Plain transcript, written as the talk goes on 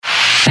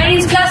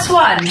Baines Plus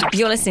One.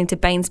 You're listening to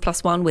Baines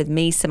Plus One with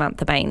me,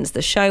 Samantha Baines,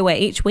 the show where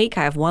each week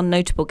I have one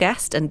notable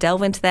guest and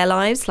delve into their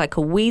lives like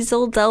a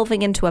weasel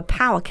delving into a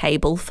power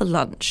cable for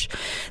lunch.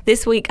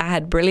 This week I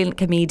had brilliant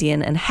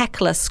comedian and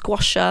heckler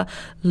squasher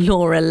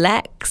Laura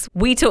Lex.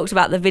 We talked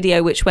about the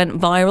video which went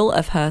viral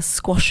of her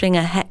squashing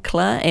a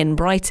heckler in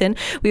Brighton.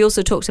 We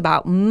also talked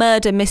about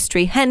murder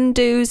mystery hen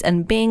do's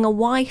and being a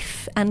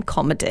wife and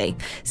comedy.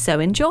 So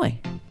enjoy.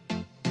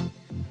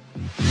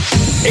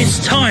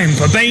 It's time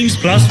for Baines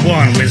Plus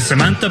One with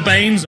Samantha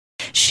Baines.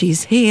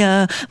 She's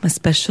here. My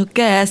special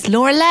guest,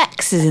 Laura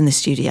Lex, is in the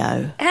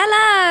studio.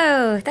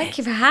 Hello. Thank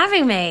you for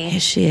having me. Here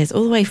she is,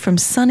 all the way from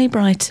sunny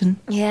Brighton.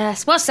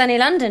 Yes. Well, sunny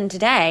London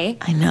today.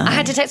 I know. I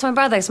had to text my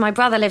brother, because my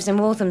brother lives in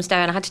Walthamstow,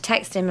 and I had to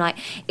text him, like,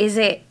 is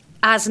it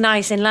as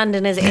nice in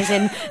London as it is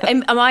in...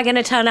 am I going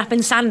to turn up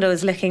in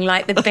sandals looking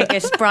like the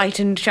biggest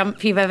Brighton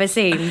chump you've ever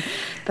seen?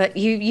 But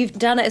you've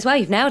done it as well.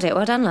 You've nailed it.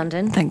 Well done,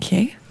 London. Thank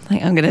you. I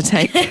think I'm going to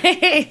take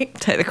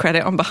the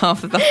credit on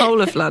behalf of the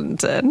whole of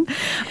London.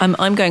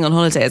 I'm going on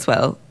holiday as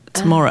well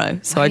tomorrow,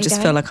 so I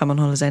just feel like I'm on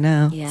holiday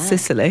now. Yeah.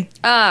 Sicily.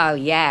 Oh,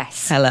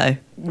 yes. Hello.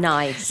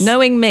 Nice.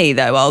 Knowing me,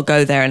 though, I'll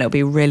go there and it'll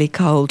be really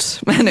cold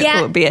and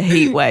it will be a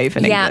heat wave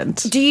in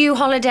England. Do you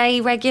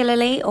holiday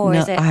regularly, or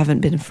is it... I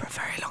haven't been for a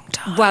very long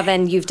time. Well,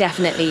 then you've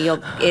definitely...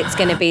 it's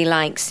going to be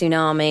like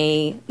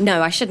tsunami.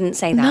 No, I shouldn't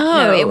say that.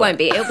 No, it won't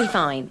be. It'll be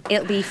fine.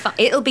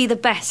 It'll be the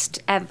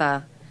best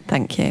ever.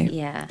 Thank you.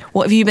 Yeah.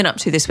 What have you been up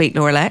to this week,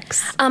 Laura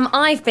Lex?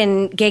 I've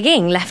been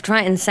gigging left,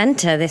 right and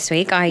centre this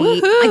week. I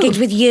gigged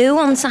with you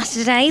on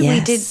Saturday. Yes.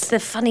 We did the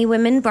Funny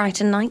Women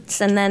Brighton Nights,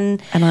 and then...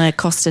 And I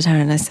accosted her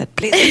and I said,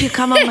 please will you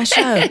come on my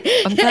show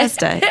on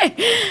Thursday?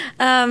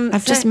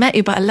 I've just met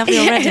you, but I love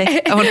you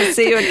already. I want to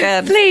see you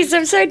again. Please,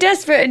 I'm so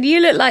desperate, and you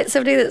look like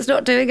somebody that's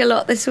not doing a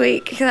lot this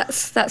week.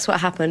 That's what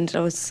happened.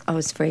 I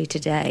was free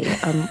today.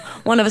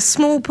 One of a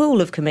small pool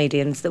of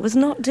comedians that was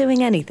not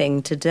doing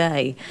anything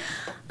today.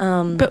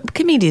 But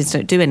comedians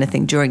don't do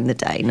anything during the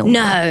day,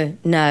 normally.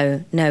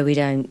 No, we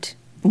don't.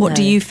 What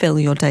do you fill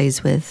your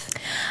days with,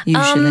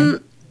 usually?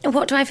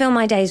 What do I fill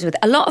my days with?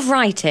 A lot of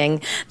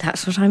writing.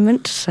 That's what I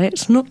meant to say.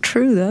 It's not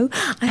true, though.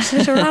 I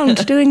sit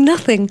around doing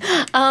nothing.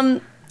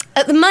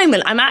 At the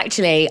moment, I'm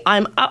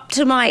up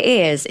to my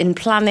ears in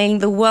planning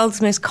the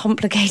world's most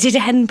complicated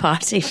hen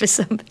party for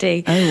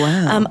somebody. Oh,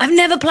 wow. I've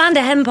never planned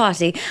a hen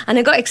party, and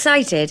I got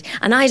excited,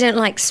 and I don't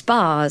like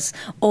spas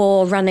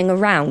or running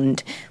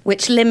around,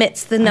 which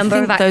limits the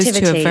number of activities.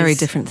 Those two are very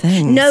different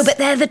things. No, but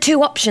they're the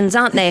two options,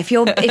 aren't they? If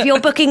you're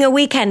booking a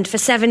weekend for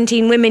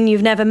 17 women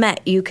you've never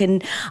met, you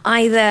can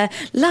either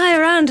lie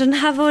around and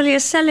have all your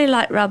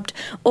cellulite rubbed,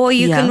 or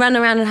you can run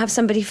around and have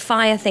somebody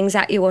fire things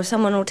at you, or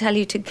someone will tell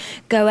you to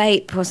go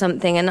ape or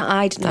something, and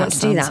I didn't want to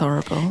do that. That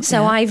sounds horrible.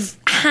 So I've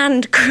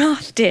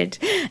handcrafted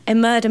a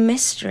murder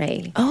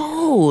mystery.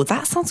 Oh,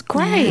 that sounds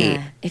great.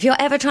 Yeah. If you're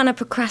ever trying to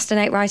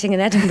procrastinate writing an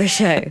Edinburgh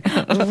show,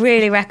 I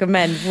really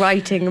recommend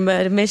writing a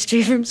murder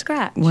mystery from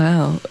scratch.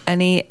 Wow.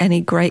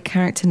 Any great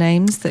character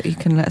names that you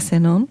can let us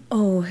in on?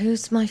 Oh,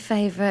 who's my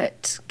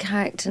favourite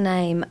character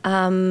name?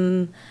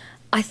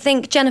 I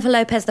think Jennifer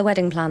Lopez, the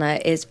wedding planner,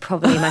 is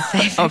probably my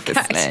favourite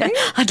character.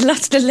 I'd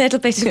lost a little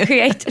bit of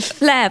creative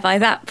flair by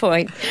that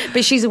point.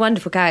 But she's a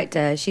wonderful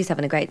character. She's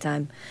having a great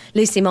time.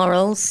 Lucy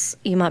Morals,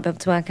 you might be able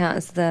to work out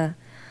as the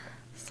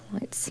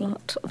slight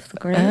slut of the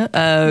group.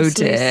 Oh,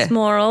 dear. Lucy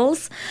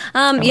Morals.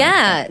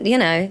 Yeah, you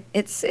know,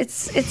 it's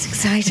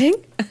exciting.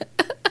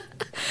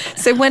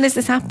 So when is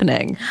this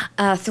happening?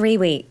 3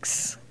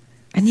 weeks.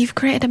 And you've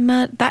created a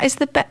murder. That is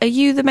are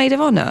you the maid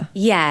of honour?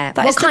 Yeah.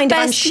 That is the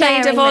best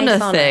maid of honour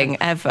thing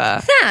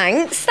ever.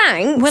 Thanks.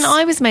 When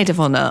I was maid of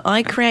honour,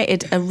 I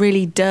created a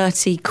really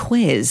dirty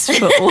quiz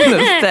for all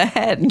of the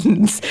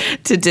hens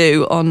to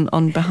do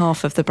on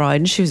behalf of the bride,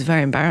 and she was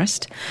very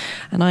embarrassed.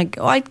 And I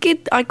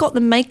got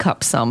the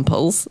makeup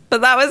samples,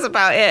 but that was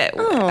about it.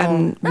 Oh,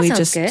 and we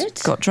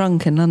just got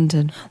drunk in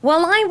London.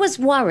 Well, I was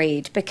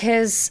worried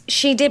because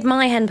she did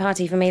my hen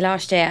party for me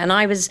last year, and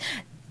I was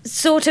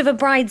sort of a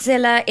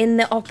bridezilla in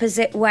the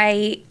opposite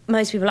way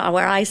most people are,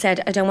 where I said,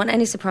 I don't want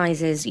any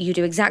surprises. You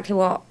do exactly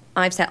what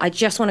I've said. I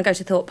just want to go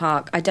to Thorpe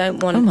Park. I don't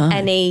want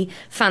any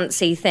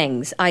fancy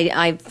things.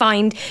 I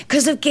find,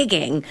 because of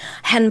gigging,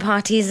 hen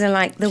parties are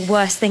like the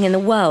worst thing in the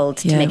world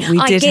to me. We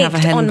did have a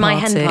hen on my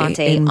party hen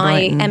party. in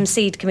Brighton. I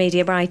emceed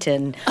Comedia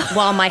Brighton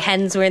while my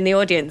hens were in the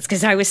audience,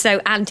 because I was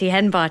so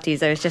anti-hen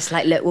parties. I was just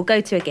like, look, we'll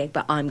go to a gig,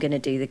 but I'm going to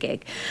do the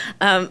gig.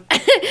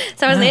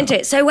 So I wasn't into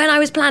it. So when I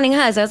was planning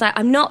hers, I was like,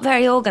 I'm not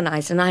very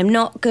organised and I'm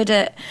not good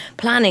at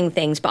planning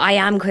things, but I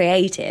am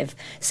creative,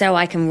 so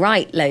I can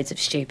write loads of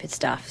stupid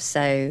stuff.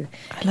 So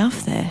I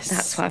love this.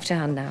 That's what I've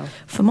done now.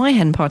 For my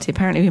hen party,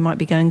 apparently we might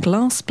be going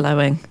glass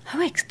blowing.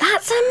 Oh,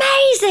 that's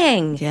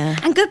amazing. Yeah.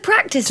 And good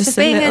practice Just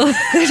for being a a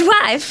good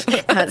wife.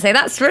 Can't say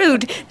that's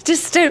rude.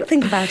 Just don't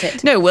think about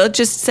it. No, we'll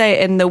just say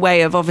it in the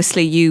way of,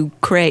 obviously, you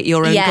create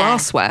your own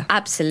glassware.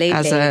 Absolutely.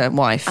 As a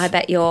wife. I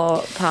bet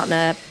your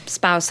partner,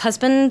 spouse,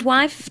 husband,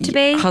 wife to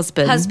be?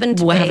 Husband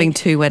to be. We're having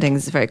 2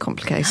 weddings. It's very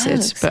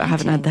complicated. But I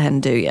haven't had the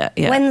hen do yet.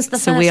 Yeah. When's the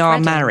So first we are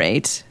wedding?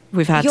 married.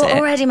 We've had You're it.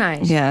 already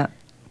married? Yeah.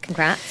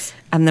 Congrats.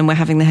 And then we're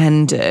having the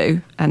hen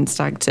do and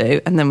stag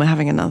do, and then we're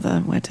having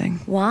another wedding.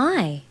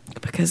 Why?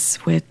 Because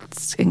we're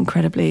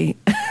incredibly...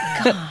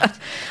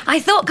 I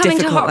thought coming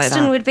to Difficult like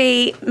Hoxton that. would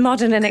be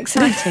modern and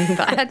exciting,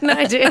 but I had no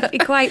idea it'd be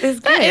quite this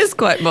good. That is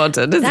quite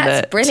modern, isn't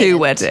That's it? brilliant. 2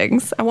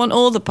 weddings. I want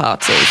all the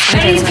parties.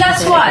 Baines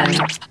Plus One.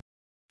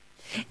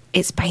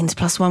 It's Baines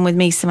Plus One with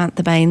me,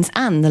 Samantha Baines,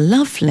 and the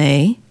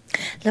lovely...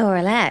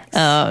 Laura Lex.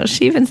 Oh,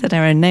 she even said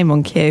her own name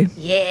on cue.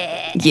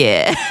 Yeah.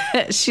 Yeah.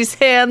 She's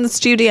here in the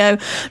studio.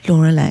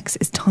 Laura Lex,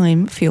 it's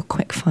time for your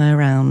quickfire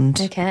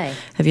round. Okay.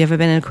 Have you ever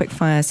been in a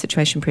quickfire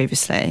situation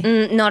previously?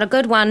 Not a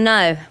good one,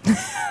 no.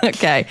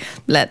 Okay,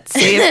 let's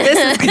see if this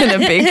is going to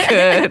be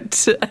good.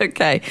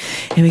 Okay,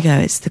 here we go.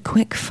 It's the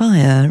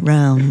quickfire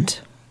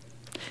round.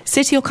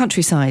 City or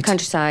countryside?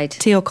 Countryside.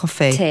 Tea or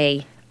coffee?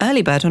 Tea.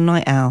 Early bird or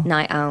night owl?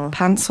 Night owl.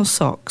 Pants or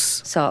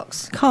socks?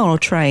 Socks. Car or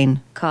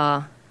train?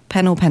 Car.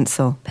 Pen or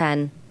pencil?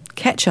 Pen.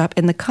 Ketchup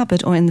in the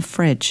cupboard or in the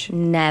fridge?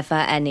 Never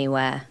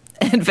anywhere.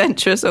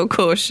 Adventurous or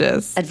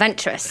cautious?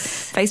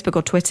 Adventurous. Facebook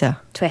or Twitter?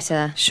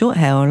 Twitter. Short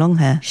hair or long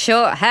hair?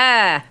 Short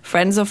hair.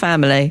 Friends or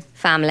family?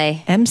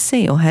 Family.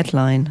 MC or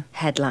headline?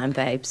 Headline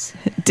babes.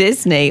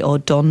 Disney or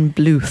Don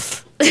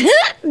Bluth?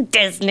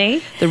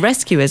 Disney. The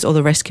Rescuers or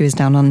The Rescuers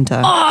Down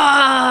Under?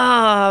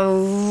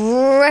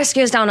 Oh,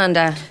 Rescuers Down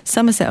Under.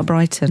 Somerset or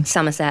Brighton?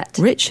 Somerset.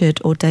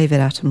 Richard or David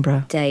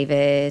Attenborough?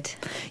 David.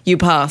 You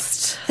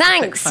passed.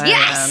 Thanks. Quickfire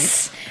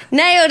Yes.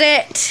 Nailed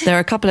it. There are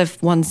a couple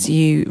of ones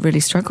you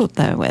really struggled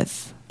there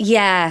with.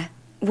 Yeah.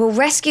 Well,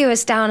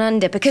 Rescuers Down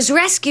Under, because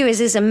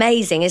Rescuers is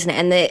amazing, isn't it?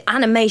 And the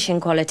animation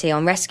quality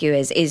on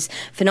Rescuers is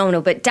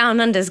phenomenal. But Down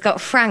Under's got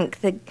Frank,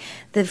 the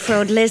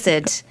frilled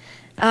lizard.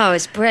 Oh,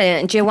 it's brilliant.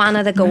 And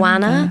Joanna the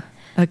Goanna.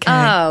 Okay.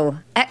 Oh,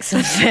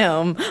 excellent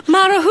film.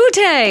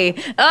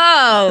 Marahute.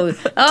 Oh.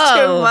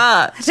 Too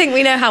much. I think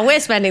we know how we're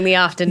spending the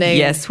afternoon.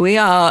 Yes, we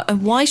are.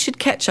 And why should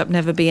ketchup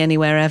never be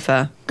anywhere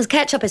ever? Because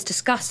ketchup is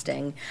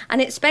disgusting.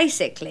 And it's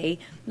basically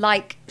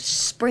like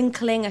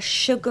sprinkling a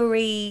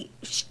sugary...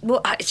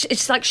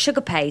 it's like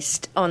sugar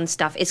paste on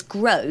stuff. It's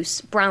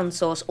gross. Brown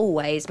sauce,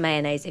 always.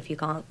 Mayonnaise if you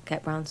can't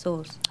get brown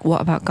sauce. What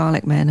about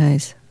garlic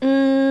mayonnaise?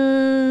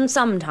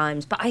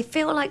 Sometimes. But I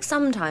feel like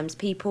sometimes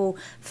people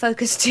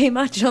focus too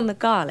much on the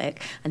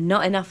garlic and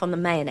not enough on the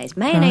mayonnaise.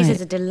 Mayonnaise Right.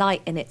 is a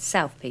delight in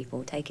itself,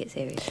 people. Take it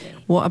seriously.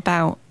 What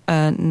about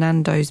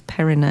Nando's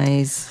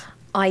Peronaise?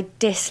 I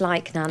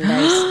dislike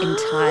Nando's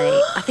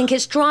entirely. I think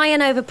it's dry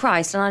and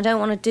overpriced, and I don't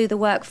want to do the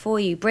work for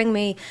you. Bring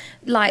me,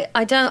 like,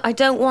 I don't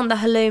want the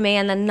halloumi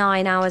and then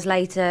 9 hours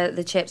later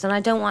the chips, and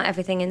I don't want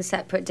everything in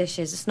separate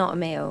dishes. It's not a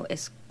meal.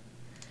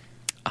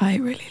 I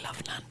really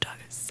love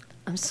Nando's.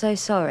 I'm so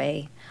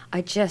sorry. I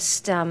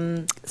just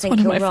It's think one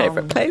of you're my wrong.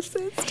 favourite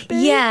places to be.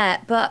 Yeah,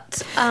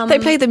 but They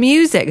play the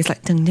music. It's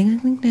like ding ding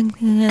ding ding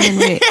ding, and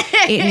we're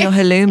eating your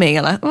halloumi.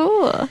 You're like,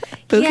 oh,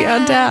 book it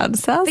on down,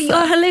 salsa. But your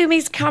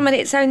halloumi's come in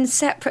its own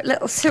separate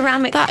little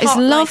ceramic That is pot,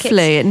 like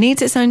lovely. It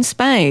needs its own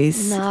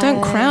space. No.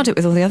 Don't crowd it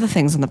with all the other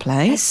things on the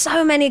plate. There's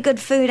so many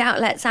good food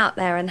outlets out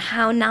there, and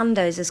how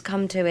Nando's has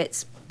come to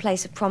its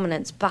place of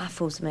prominence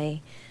baffles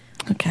me.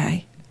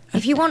 Okay.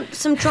 If you want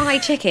some dry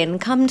chicken,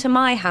 come to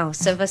my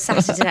house of a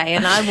Saturday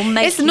and I will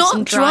make It's you not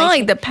some dry.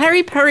 chicken. The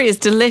peri-peri is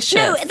delicious.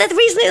 No, the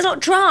reason it's not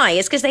dry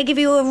is because they give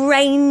you a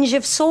range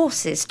of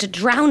sauces to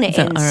drown it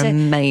That in. are to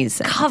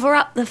amazing. cover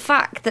up the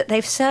fact that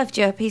they've served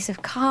you a piece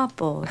of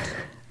cardboard.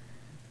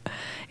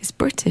 It's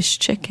British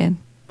chicken.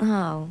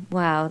 Oh,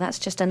 wow, that's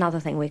just another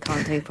thing we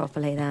can't do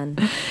properly then.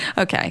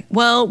 Okay,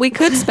 well, we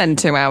could spend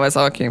 2 hours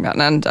arguing about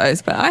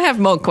Nando's, but I have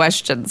more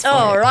questions for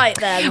All you. right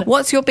then.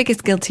 What's your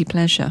biggest guilty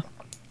pleasure?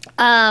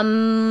 At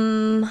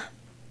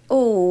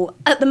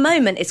the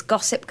moment it's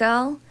Gossip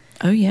Girl.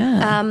 Oh,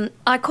 yeah.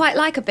 I quite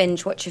like a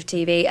binge watch of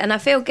TV, and I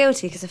feel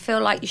guilty because I feel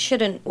like you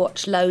shouldn't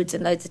watch loads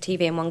and loads of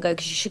TV in one go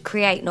because you should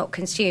create, not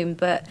consume.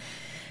 But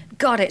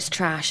God, it's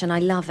trash, and I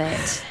love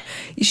it.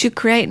 You should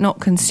create, not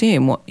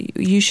consume. What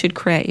you should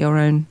create your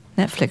own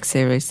Netflix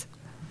series.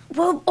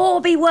 Well, or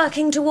be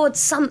working towards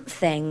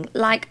something.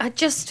 Like, I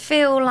just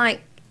feel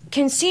like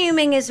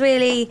consuming is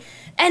really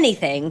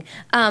anything,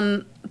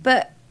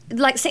 but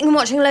like sitting and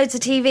watching loads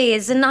of TV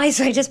is a nice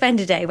way to spend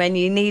a day when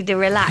you need to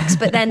relax.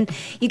 But then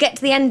you get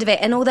to the end of it,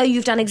 and although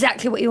you've done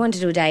exactly what you wanted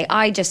to do a day,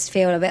 I just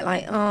feel a bit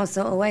like, oh,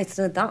 sort of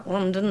wasted that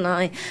one, didn't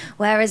I?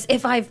 Whereas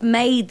if I've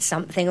made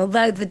something,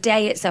 although the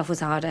day itself was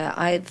harder,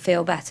 I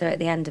feel better at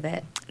the end of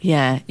it.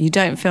 Yeah, you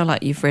don't feel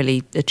like you've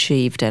really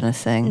achieved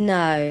anything.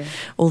 No.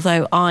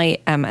 Although I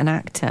am an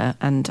actor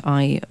and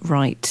I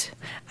write,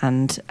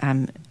 and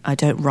I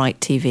don't write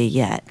TV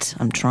yet.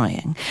 I'm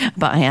trying,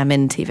 but I am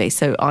in TV.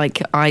 So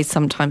I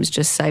sometimes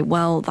just say,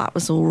 well, that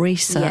was all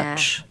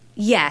research. Yeah.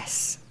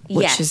 Yes.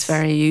 Which is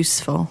very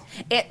useful.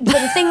 But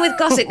the thing with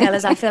Gossip Girl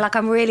is I feel like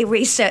I'm really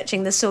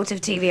researching the sort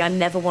of TV I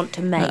never want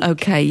to make.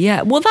 Okay,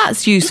 yeah. Well,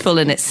 that's useful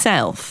in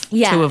itself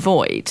to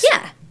avoid.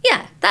 Yeah.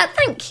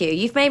 Thank you.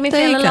 You've made me There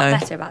feel you a lot go.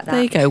 better about that.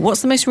 There you go.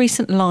 What's the most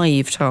recent lie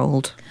you've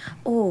told?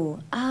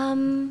 I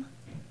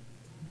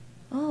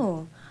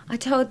I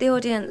told the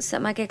audience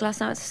at my gig last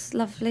night it's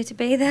lovely to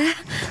be there.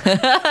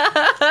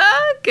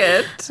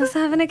 Good. I was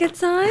having a good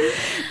time.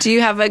 Do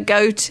you have a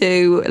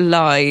go-to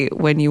lie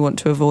when you want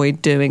to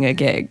avoid doing a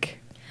gig?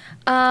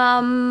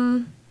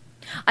 I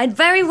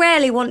very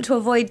rarely want to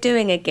avoid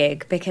doing a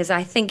gig because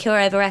I think you're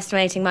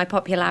overestimating my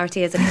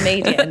popularity as a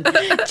comedian.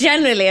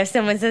 Generally, if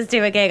someone says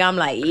do a gig, I'm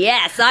like,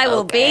 yes, I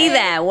will be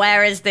there.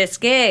 Where is this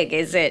gig?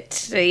 Is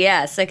it?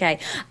 Yes, okay.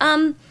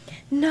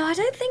 No, I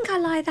don't think I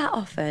lie that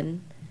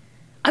often.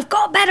 I've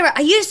got better at,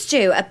 I used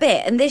to a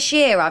bit, and this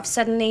year I've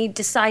suddenly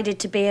decided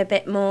to be a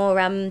bit more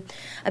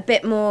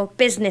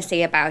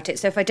businessy about it.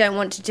 So if I don't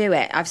want to do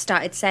it, I've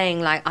started saying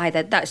like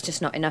either that's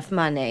just not enough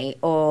money,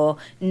 or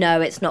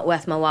no, it's not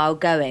worth my while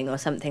going, or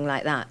something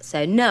like that.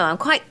 So no,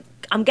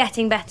 I'm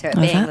getting better at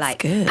being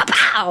like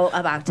pow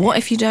about it. What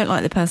if you don't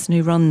like the person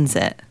who runs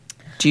it?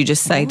 Do you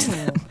just say to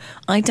them,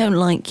 I don't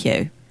like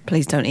you,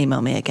 please don't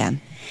email me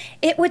again?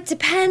 It would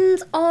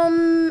depend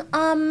on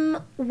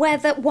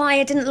why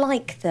I didn't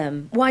like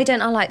them. Why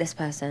don't I like this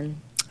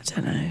person? I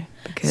don't know.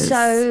 Because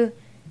So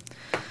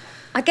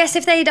I guess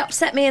if they'd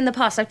upset me in the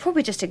past, I'd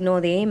probably just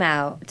ignore the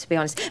email, to be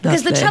honest.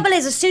 Because the trouble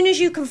is, as soon as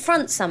you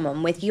confront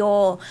someone with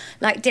your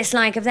like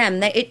dislike of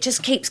them, it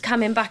just keeps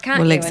coming back at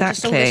you. Exactly. And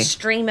just all this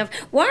stream of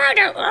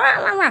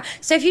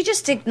so if you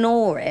just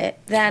ignore it,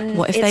 then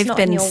what if it's they've not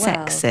been in your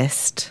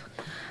sexist? world.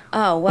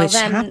 Oh, well which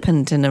then...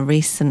 happened in a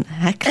recent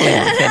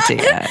heckling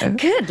video.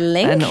 Good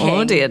linking. An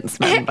audience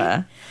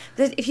member.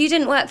 If you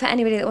didn't work for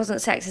anybody that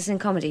wasn't sexist in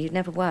comedy, you'd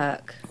never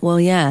work. Well,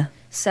 yeah.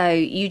 So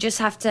you just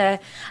have to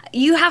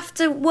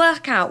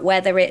work out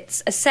whether it's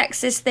a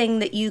sexist thing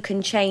that you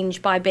can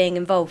change by being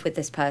involved with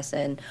this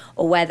person,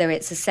 or whether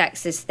it's a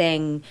sexist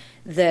thing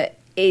that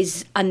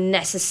is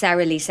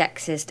unnecessarily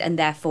sexist and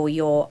therefore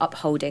you're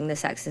upholding the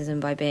sexism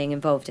by being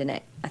involved in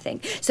it, I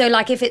think. So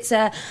like if it's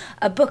a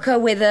booker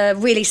with a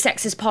really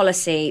sexist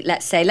policy,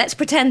 let's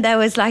pretend there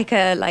was like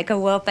a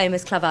world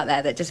famous club out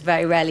there that just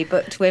very rarely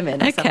booked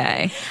women or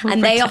something,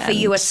 and they offer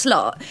you a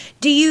slot.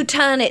 Do you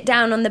turn it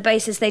down on the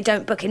basis they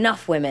don't book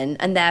enough women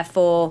and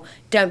therefore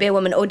don't be a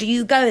woman, or do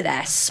you go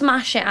there,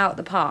 smash it out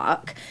the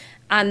park,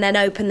 and then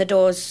open the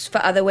doors for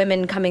other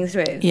women coming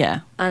through? Yeah.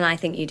 And I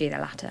think you do the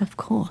latter. Of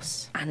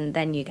course. And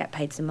then you get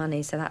paid some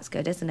money, so that's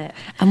good, isn't it?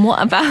 And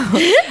what about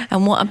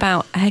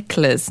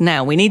hecklers?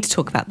 Now, we need to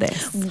talk about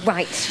this.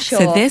 Right, sure.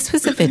 So this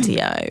was a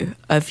video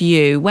of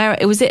you,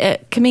 was it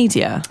at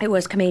Comedia? It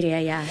was Comedia,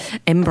 yeah.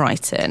 In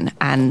Brighton,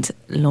 and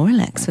Laura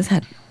Lex was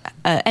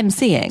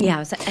emceeing. Yeah, I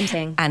was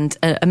emceeing. And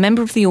a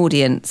member of the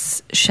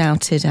audience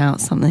shouted out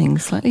something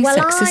slightly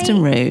sexist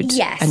and rude.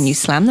 Yes. And you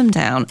slammed them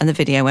down, and the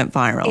video went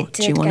viral. It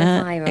did. Do you want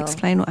to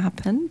explain what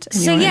happened?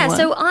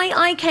 So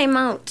I came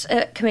out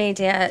at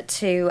Comedia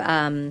to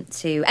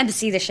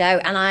emcee the show,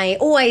 and I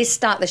always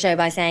start the show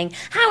by saying,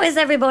 "How is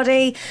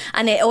everybody?"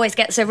 And it always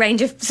gets a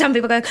range of, some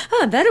people go, "Oh,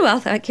 I'm very well,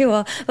 thank you,"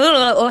 or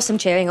awesome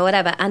cheering or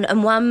whatever.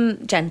 And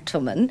one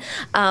gentleman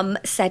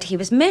said he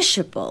was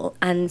miserable,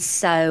 and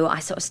so I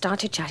sort of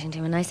started chatting to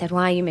him, and I said,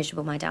 "Why are you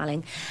miserable, my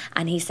darling?"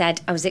 And he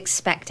said, "I was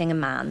expecting a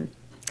man."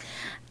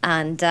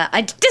 And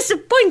I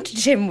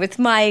disappointed him with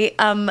my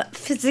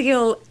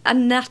physical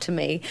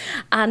anatomy,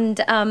 and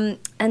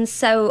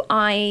so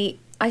I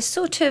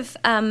sort of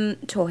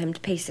tore him to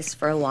pieces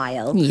for a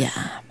while. Yeah,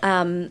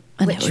 and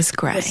which it was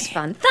great. Was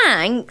fun.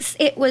 Thanks.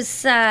 It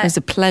was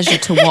a pleasure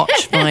to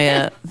watch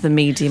via the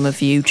medium of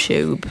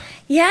YouTube.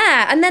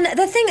 Yeah, and then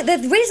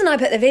the reason I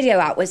put the video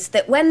out was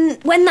that when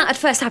that had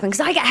first happened,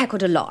 because I get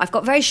heckled a lot. I've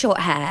got very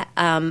short hair,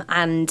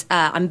 and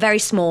I'm very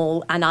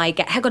small, and I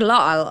get heckled a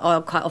lot.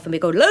 I'll quite often be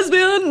called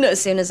lesbian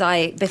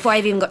before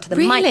I've even got to the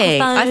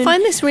microphone. I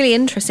find this really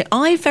interesting.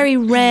 I very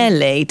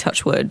rarely,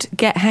 touch wood,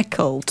 get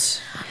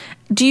heckled.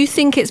 Do you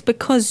think it's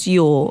because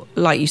you're,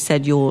 like you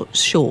said, you're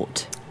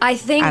short? I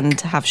think,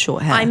 and have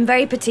short hair. I'm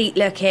very petite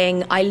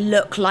looking. I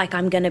look like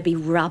I'm going to be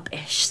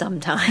rubbish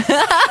sometimes. If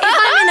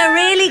I'm in a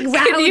really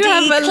rowdy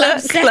club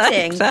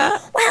setting.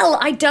 Like well,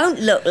 I don't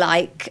look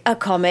like a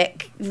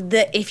comic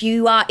that if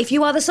you are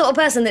the sort of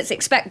person that's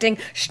expecting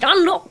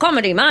stand-up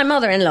comedy, my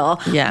mother-in-law,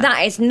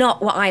 that is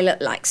not what I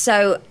look like.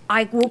 So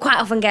I will quite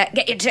often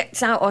get your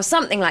tits out or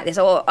something like this,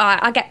 or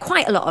I get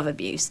quite a lot of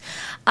abuse.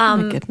 Oh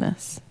my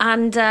goodness.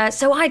 And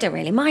so I don't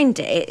really mind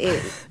it.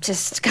 It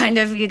just kind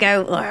of, you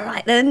go, all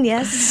right then,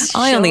 yes.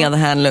 I, on the other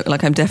hand, look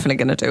like I'm definitely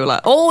going to do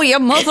like, oh, your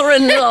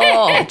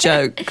mother-in-law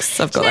jokes.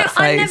 I've got that face.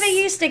 I never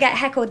used to get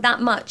heckled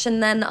that much,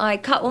 and then I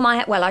cut all my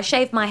hair. Well, I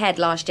shaved my head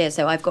last year,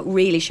 so I've got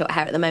really short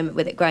hair at the moment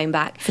with it growing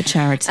back. For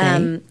charity.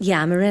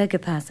 Yeah, I'm a really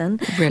good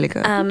person. Really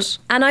good. And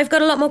I've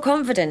got a lot more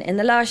confident. In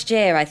the last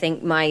year, I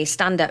think my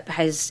stand-up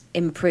has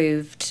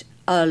improved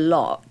a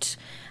lot.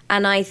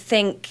 And I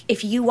think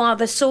if you are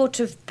the sort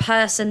of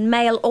person,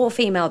 male or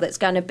female, that's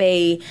going to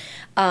be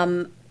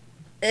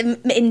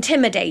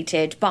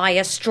intimidated by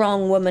a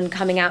strong woman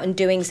coming out and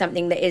doing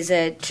something that is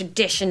a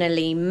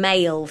traditionally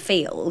male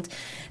field,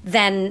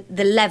 then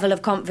the level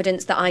of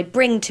confidence that I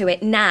bring to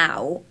it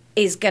now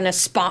is going to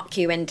spark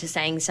you into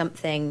saying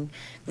something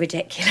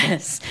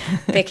ridiculous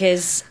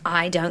because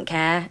I don't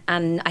care,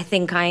 and I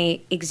think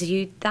I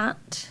exude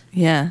that.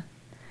 Yeah.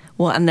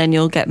 Well, and then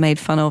you'll get made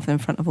fun of in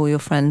front of all your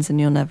friends and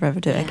you'll never ever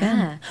do it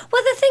again.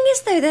 Well, the thing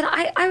is, though, that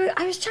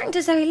I was chatting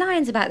to Zoe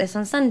Lyons about this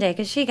on Sunday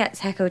because she gets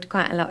heckled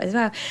quite a lot as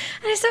well.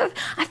 And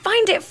I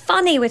find it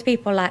funny with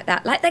people like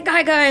that. Like the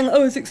guy going, I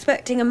was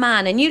expecting a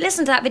man. And you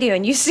listen to that video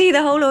and you see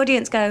the whole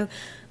audience go,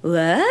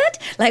 what?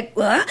 Like,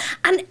 what?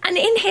 And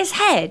in his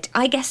head,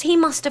 I guess he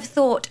must have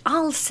thought,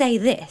 I'll say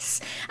this,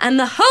 and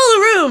the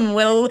whole room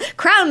will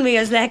crown me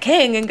as their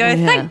king and go,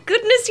 thank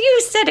goodness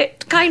you said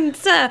it, kind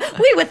sir.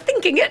 We were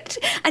thinking it.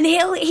 And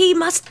he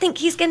must think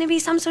he's going to be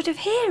some sort of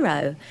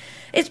hero.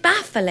 It's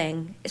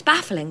baffling. It's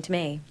baffling to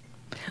me.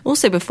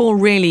 Also, before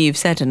really you've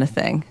said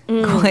anything,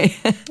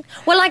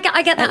 Well, I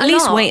get that at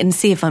least wait and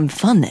see if I'm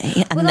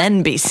funny and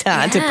then be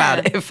sad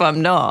about it if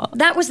I'm not.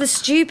 That was the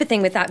stupid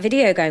thing with that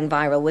video going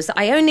viral, was that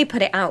I only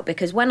put it out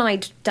because when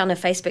I'd done a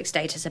Facebook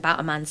status about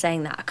a man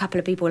saying that, a couple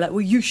of people were like,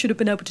 well, you should have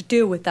been able to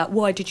deal with that.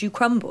 Why did you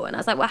crumble? And I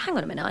was like, well, hang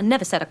on a minute. I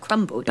never said I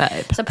crumbled.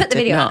 Babe, so I put the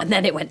video out and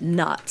then it went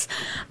nuts.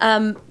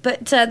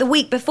 But the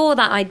week before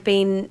that, I'd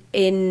been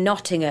in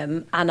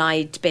Nottingham and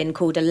I'd been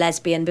called a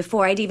lesbian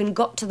before I'd even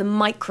got to the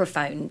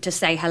microphone to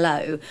say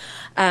hello.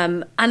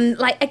 And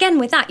like, again,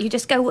 with that, you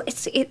just go,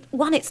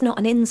 well, it's not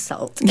an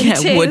insult. Yeah,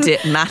 Two, would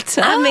it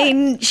matter? I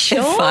mean, sure.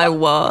 If I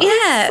was.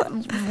 Yeah,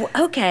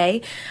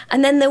 okay.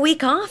 And then the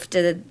week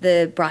after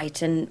the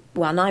Brighton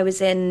one, I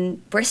was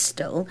in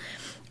Bristol.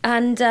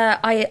 And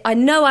I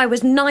know I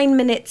was 9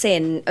 minutes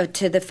in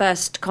to the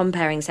first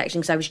comparing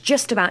section because I was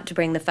just about to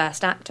bring the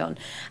first act on.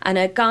 And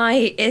a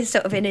guy is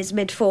sort of in his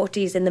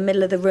mid-40s in the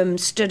middle of the room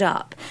stood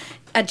up.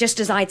 Just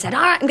as I'd said,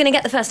 all right, I'm going to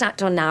get the first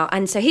act on now.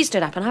 And so he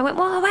stood up and I went,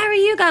 well, where are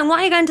you going?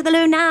 Why are you going to the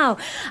loo now?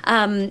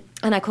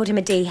 And I called him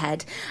a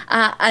D-head.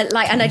 And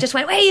I just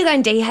went, where are you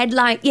going, D-head?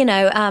 Like, you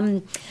know,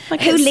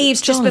 who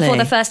leaves just before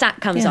the first act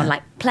comes on,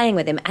 like playing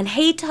with him. And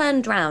he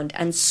turned round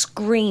and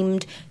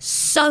screamed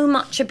so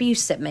much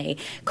abuse at me,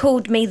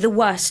 called me the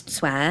worst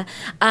swear,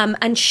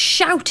 and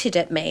shouted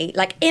at me,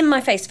 like in my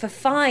face for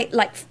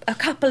a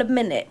couple of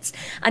minutes.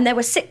 And there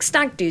were 6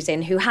 stag do's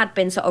in who had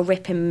been sort of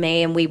ripping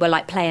me and we were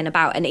like playing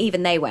about. And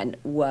even they went,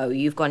 whoa,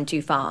 you've gone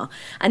too far.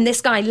 And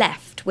this guy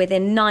left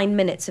within 9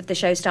 minutes of the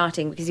show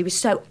starting because he was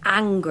so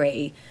angry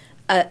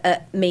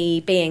at me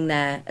being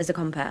there as a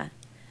compere.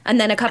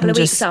 And then a couple of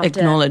weeks after,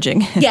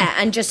 acknowledging,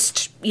 and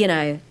just, you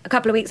know, a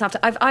couple of weeks after,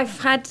 I've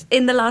had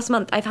in the last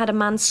month, I've had a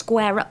man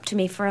square up to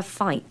me for a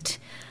fight.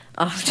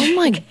 Oh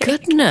my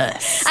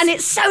goodness. And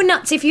it's so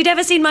nuts. If you'd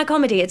ever seen my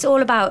comedy, it's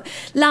all about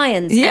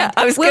lions. Yeah,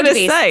 I was going to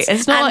say,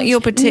 it's not like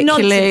you're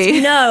particularly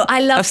No,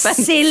 I love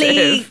offensive.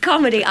 Silly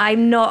comedy.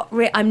 I'm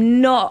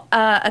not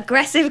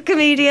aggressive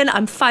comedian.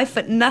 I'm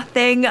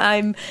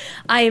 5'0".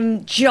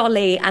 I'm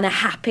jolly and a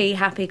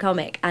happy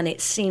comic. And it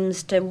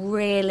seems to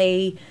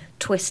really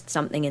twist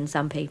something in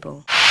some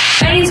people.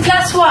 Baines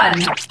Plus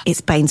One.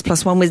 It's Baines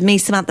Plus One with me,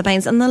 Samantha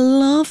Baines, and the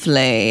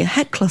lovely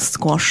heckler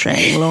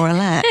squashing Laura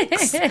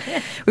Lex.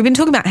 We've been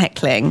talking about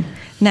heckling.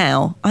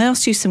 Now, I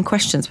asked you some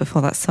questions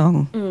before that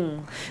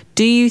song.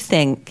 Do you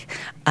think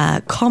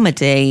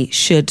comedy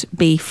should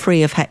be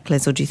free of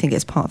hecklers, or do you think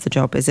it's part of the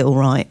job? Is it all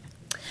right?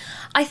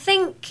 I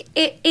think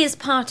it is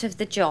part of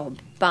the job,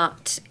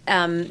 but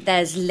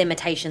there's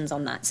limitations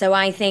on that. So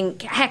I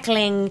think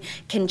heckling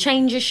can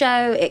change a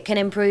show, it can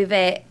improve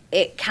it,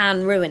 it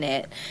can ruin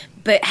it.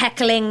 But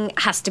heckling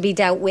has to be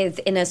dealt with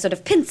in a sort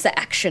of pincer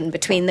action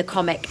between the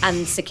comic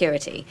and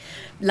security.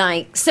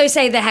 Like, so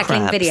say the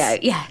heckling Crabs. video.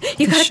 Yeah,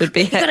 you got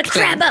to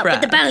crab up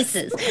with the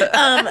bouncers.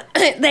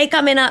 They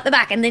come in out the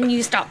back and then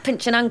you start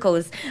pinching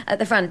ankles at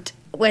the front.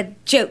 We're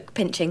joke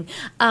pinching.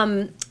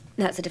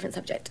 That's a different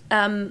subject.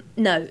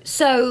 No.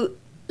 So,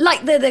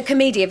 like the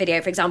Comedia video,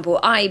 for example,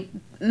 I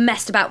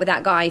messed about with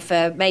that guy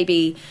for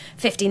maybe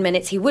 15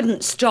 minutes. He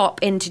wouldn't stop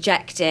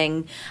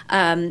interjecting.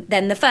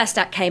 Then the first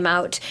act came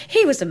out.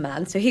 He was a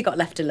man, so he got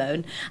left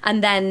alone.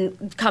 And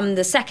then come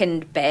the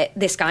second bit,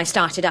 this guy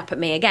started up at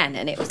me again.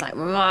 And it was like,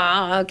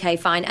 okay,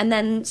 fine. And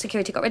then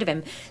security got rid of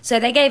him.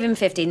 So they gave him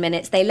 15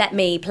 minutes. They let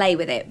me play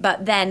with it.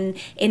 But then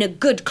in a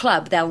good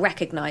club, they'll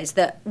recognise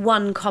that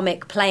one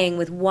comic playing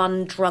with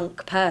one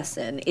drunk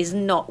person is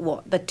not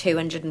what the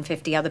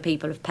 250 other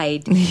people have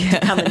paid to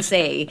come and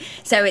see.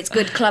 So it's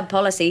good club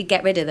policy.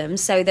 Get rid of them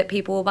so that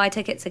people will buy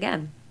tickets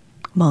again.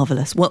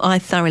 Marvellous. Well, I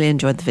thoroughly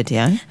enjoyed the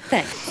video.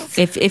 Thanks.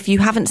 If you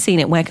haven't seen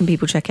it, where can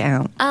people check it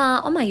out?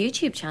 On my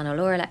YouTube channel,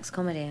 Laura Lex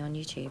Comedy on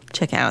YouTube.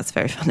 Check it out, it's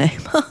very funny.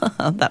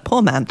 That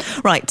poor man.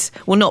 Right,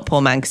 well, not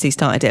poor man because he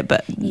started it,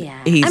 but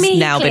he's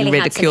now been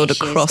ridiculed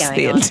across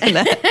the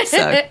internet.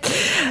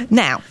 So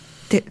now,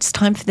 it's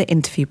time for the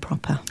interview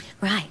proper.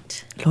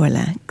 Right. Laura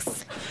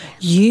Lex,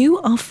 you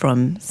are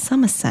from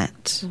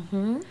Somerset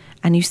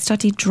and you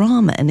studied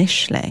drama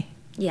initially.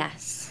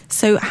 Yes.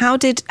 So how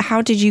did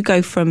you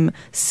go from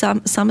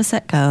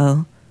Somerset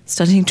girl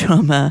studying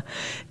drama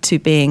to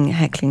being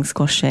heckling,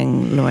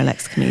 squashing Laura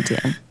Lex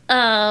comedian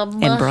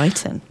in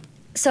Brighton?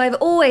 So I've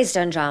always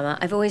done drama.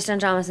 I've always done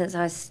drama since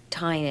I was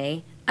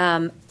tiny.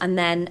 And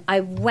then I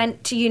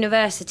went to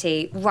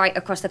university right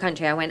across the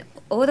country. I went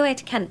all the way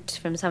to Kent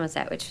from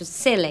Somerset, which was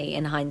silly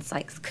in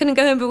hindsight. Couldn't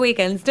go home for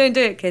weekends. Don't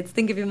do it, kids.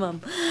 Think of your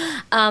mum.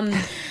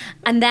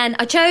 And then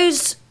I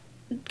chose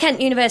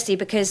Kent University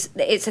because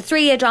it's a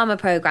 3-year drama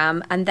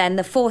programme, and then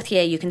the 4th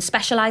year you can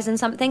specialise in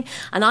something,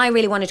 and I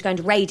really wanted to go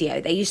into radio.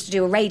 They used to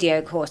do a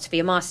radio course for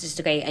your master's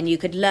degree, and you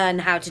could learn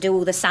how to do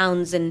all the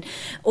sounds and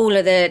all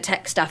of the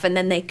tech stuff, and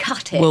then they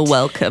cut it. Well,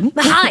 welcome.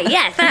 Hi,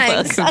 yeah,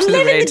 thanks. Welcome to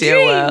the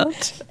radio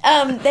world.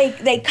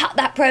 They cut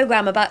that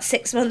programme about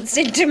 6 months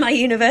into my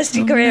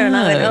university career, and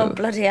I went, oh,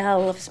 bloody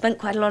hell, I've spent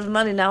quite a lot of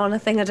money now on a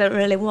thing I don't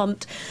really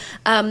want.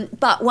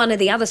 But one of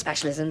the other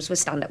specialisms was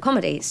stand-up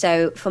comedy.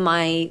 So for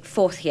my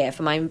 4th year,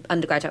 for my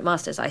undergraduate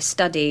masters, I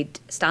studied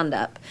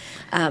stand-up.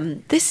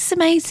 This is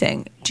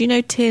amazing. Do you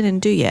know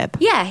Tiernan Douieb?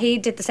 Yeah, he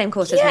did the same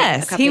course as me.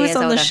 Yes, he was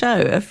on the show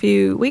a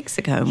few weeks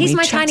ago. And he's we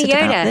my tiny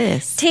chatted about Yoda.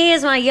 This. T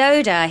is my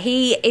Yoda.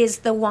 He is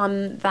the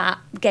one that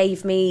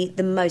gave me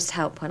the most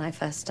help when I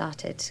first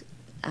started.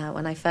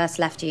 When I first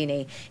left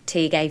uni,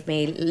 T gave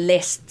me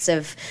lists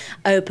of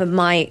open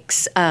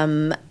mics,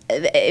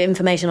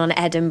 information on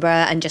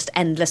Edinburgh, and just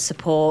endless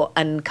support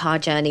and car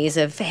journeys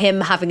of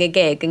him having a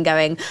gig and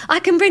going, I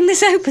can bring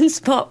this open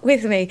spot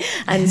with me.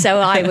 And so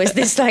I was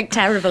this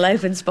terrible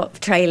open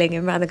spot trailing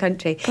him around the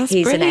country.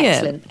 He's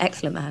brilliant. an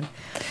excellent man.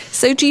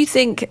 So do you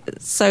think,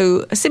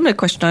 a similar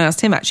question I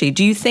asked him actually,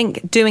 do you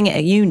think doing it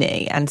at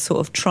uni and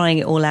sort of trying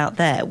it all out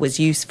there was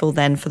useful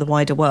then for the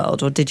wider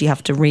world, or did you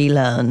have to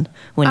relearn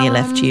when you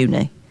left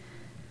uni?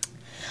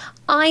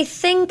 I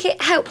think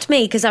it helped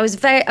me because I'm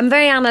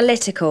very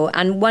analytical,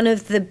 and one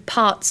of the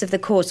parts of the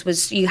course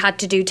was you had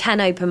to do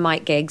 10 open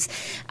mic gigs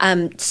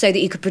so that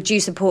you could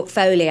produce a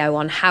portfolio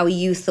on how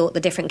you thought the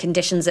different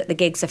conditions at the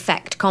gigs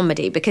affect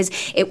comedy, because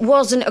it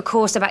wasn't a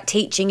course about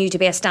teaching you to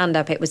be a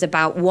stand-up. It was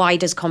about why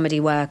does comedy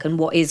work and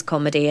what is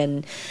comedy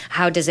and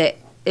how does it,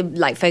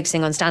 like,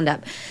 focusing on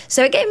stand-up.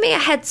 So it gave me a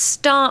head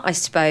start, I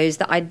suppose,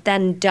 that I'd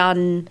then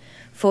done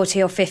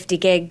 40 or 50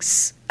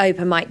 gigs,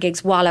 open mic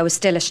gigs, while I was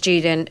still a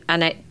student,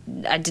 and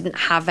I didn't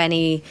have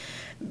any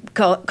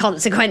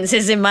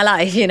consequences in my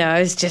life, I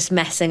was just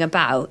messing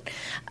about.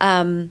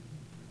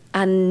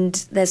 And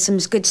there's some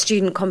good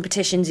student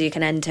competitions you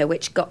can enter,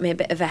 which got me a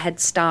bit of a head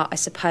start, I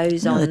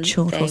suppose, on the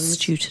Chortle things.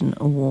 Student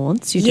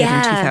Awards you did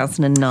in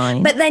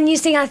 2009. But then, you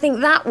see, I think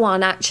that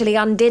one actually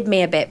undid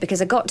me a bit,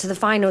 because I got to the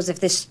finals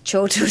of this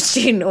Chortle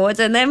Student Awards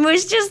and then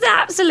was just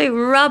absolute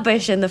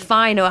rubbish in the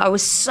final. I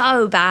was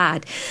so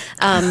bad.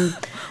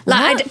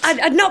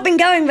 I'd not been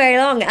going very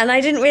long, and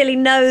I didn't really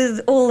know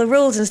all the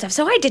rules and stuff.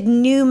 So I did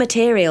new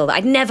material that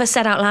I'd never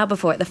said out loud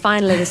before at the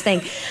final of this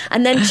thing.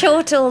 And then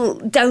Chortle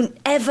don't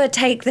ever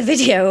take the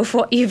video of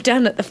what you've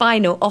done at the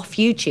final off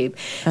YouTube.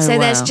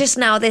 There's just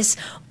now this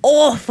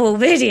awful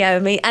video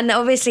of me, and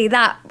obviously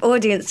that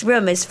audience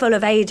room is full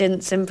of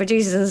agents and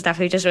producers and stuff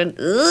who just went,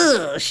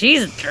 ugh,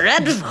 she's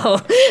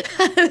dreadful.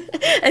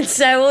 And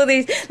so all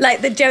these,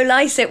 like the Joe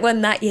Lycett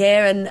won that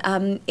year,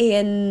 and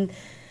Ian...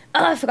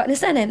 Oh, I've forgotten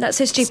his surname. That's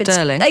so stupid.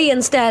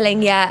 Ian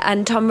Sterling, yeah,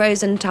 and Tom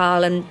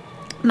Rosenthal and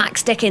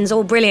Max Dickens,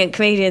 all brilliant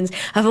comedians,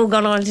 have all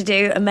gone on to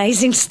do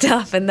amazing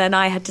stuff. And then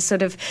I had to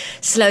sort of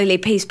slowly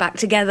piece back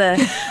together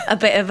a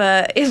bit of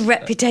a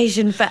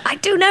reputation for, I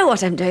do know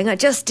what I'm doing. I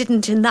just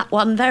didn't in that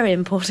one very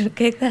important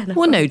gig then.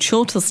 Well, no,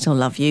 Chortle still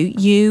love you.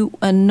 You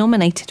are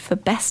nominated for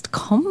Best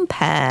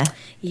Compare.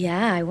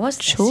 Yeah, I was.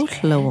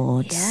 Chortle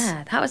Awards.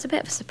 Yeah, that was a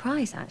bit of a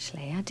surprise,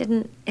 actually. I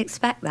didn't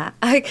expect that.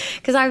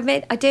 Because I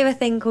do a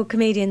thing called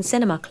Comedian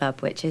Cinema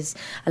Club, which is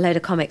a load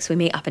of comics. We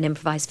meet up and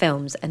improvise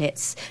films, and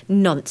it's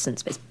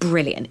nonsense, but it's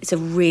brilliant. It's a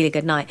really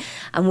good night.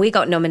 And we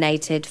got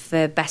nominated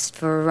for Best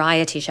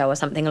Variety Show or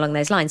something along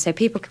those lines. So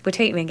people were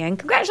tweeting me going,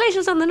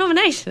 congratulations on the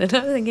nomination. And I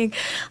was thinking,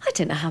 I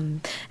don't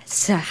know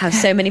how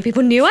so many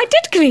people knew I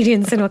did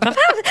Comedian Cinema Club.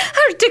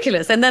 How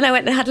ridiculous. And then I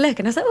went and had a look,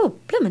 and I was like, oh,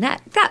 blimmin'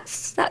 heck,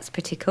 that's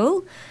pretty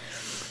cool.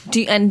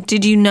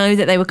 Did you know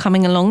that they were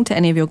coming along to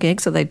any of your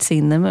gigs, or they'd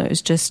seen them, or it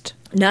was just...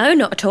 No,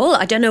 not at all.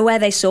 I don't know where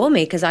they saw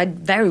me, because I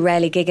very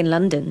rarely gig in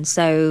London,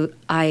 so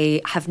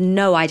I have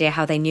no idea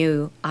how they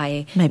knew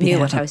I knew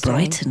what I was doing.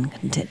 Maybe they had a Brighton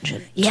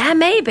contingent. Yeah,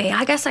 maybe.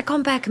 I guess I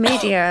compare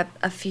Comedia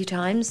a few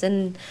times,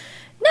 and...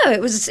 No,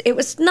 it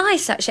was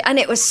nice, actually, and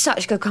it was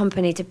such good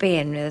company to be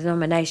in with the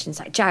nominations,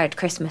 like Jared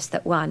Christmas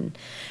that won.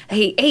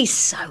 He's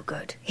so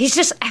good. He's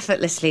just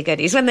effortlessly good.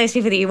 He's one of those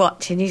people that you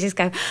watch and you just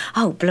go,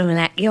 oh,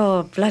 Blumenette,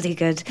 you're bloody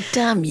good.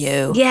 Damn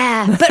you.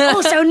 Yeah, but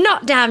also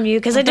not damn you,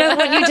 because I don't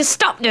want you to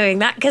stop doing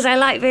that, because I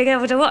like being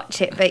able to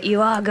watch it, but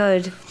you are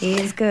good. He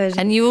is good.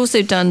 And you've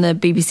also done the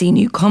BBC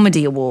New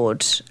Comedy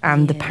Award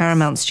and the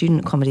Paramount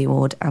Student Comedy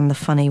Award and the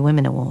Funny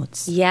Women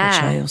Awards, which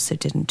I also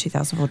did in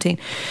 2014.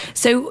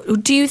 So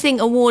do you think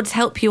awards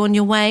help you on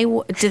your way?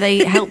 Do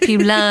they help you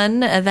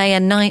learn? Are they a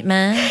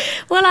nightmare?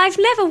 Well, I've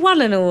never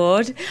won an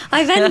award.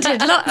 I've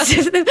entered lots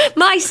of them.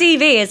 My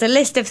CV is a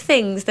list of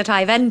things that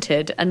I've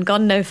entered and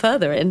gone no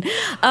further in.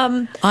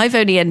 I've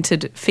only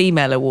entered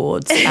female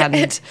awards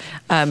and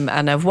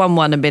I've won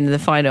one and been in the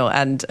final,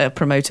 and a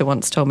promoter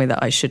once told me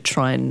that I should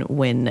try and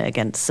win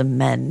against some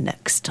men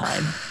next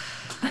time.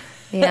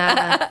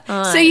 Yeah.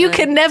 So you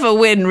can never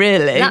win,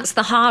 really. That's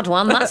the hard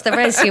one. That's the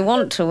race you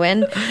want to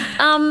win.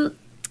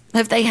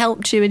 Have they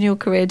helped you in your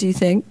career, do you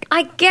think?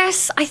 I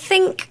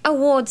think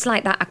awards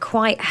like that are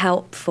quite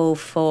helpful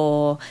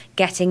for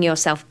getting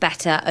yourself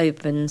better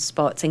open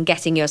spots and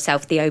getting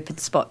yourself the open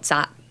spots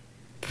at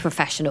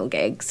professional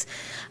gigs.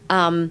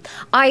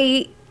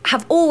 I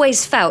have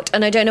always felt,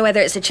 and I don't know whether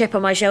it's a chip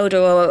on my shoulder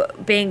or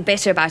being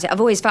bitter about it, I've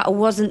always felt I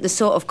wasn't the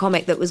sort of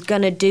comic that was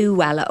going to do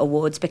well at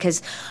awards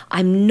because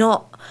I'm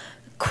not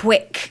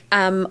quick.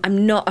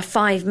 I'm not a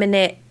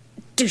 5-minute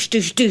douche,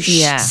 douche,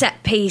 douche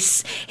set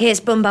piece.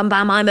 Here's bum, bum,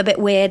 bam. I'm a bit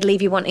weird,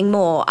 leave you wanting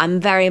more. I'm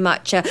very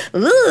much a,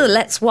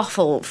 let's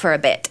waffle for a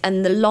bit.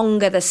 And the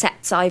longer the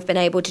sets I've been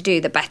able to do,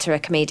 the better a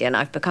comedian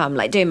I've become.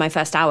 Like doing my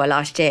first hour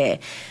last year,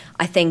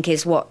 I think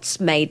is what's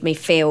made me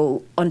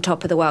feel on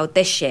top of the world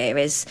this year,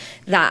 is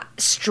that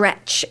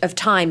stretch of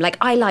time. Like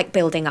I like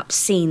building up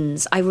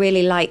scenes. I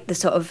really like the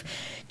sort of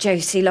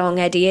Josie Long,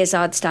 Eddie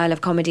Izzard style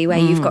of comedy where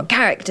you've got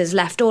characters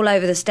left all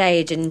over the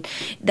stage and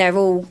they're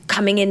all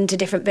coming into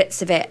different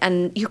bits of it,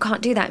 and you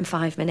can't do that in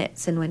 5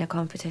 minutes and win a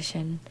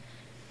competition.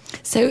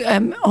 So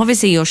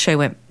obviously your show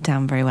went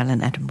down very well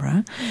in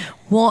Edinburgh.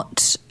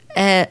 What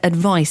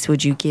advice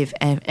would you give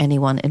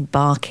anyone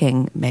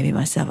embarking, maybe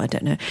myself, I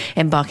don't know,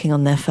 embarking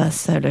on their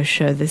first solo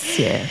show this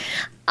year?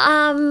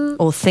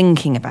 Or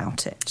thinking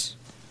about it?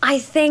 I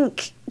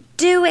think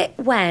do it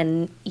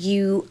when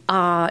you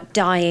are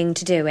dying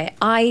to do it.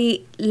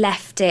 I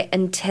left it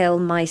until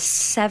my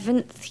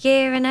 7th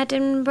year in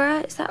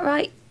Edinburgh, is that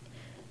right?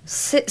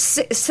 6th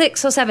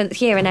or 7th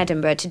year in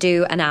Edinburgh to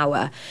do an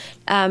hour.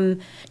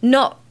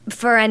 Not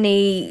for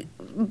any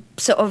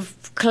sort of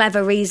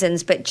clever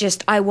reasons, but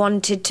just I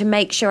wanted to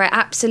make sure I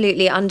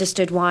absolutely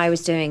understood why I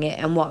was doing it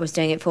and what I was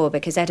doing it for,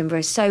 because Edinburgh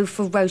is so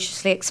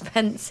ferociously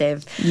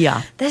expensive.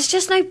 Yeah. There's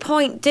just no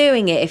point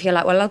doing it if you're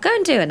like, well, I'll go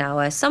and do an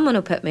hour. Someone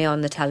will put me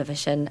on the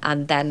television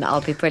and then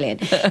I'll be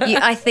brilliant.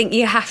 I think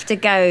you have to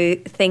go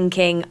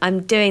thinking,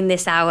 I'm doing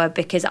this hour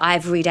because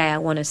every day I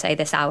want to say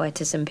this hour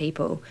to some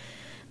people.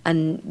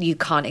 And you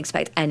can't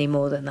expect any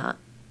more than that.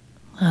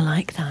 I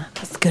like that.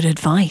 That's good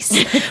advice.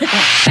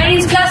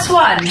 Baines Plus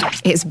One.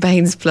 It's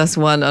Baines Plus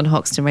One on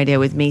Hoxton Radio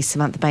with me,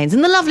 Samantha Baines,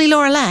 and the lovely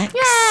Laura Lex.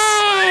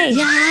 Yay!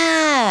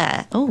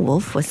 Yeah! Oh,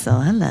 wolf whistle,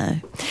 hello.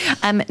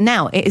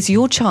 Now, it is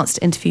your chance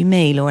to interview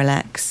me, Laura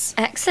Lex.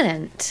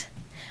 Excellent.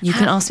 You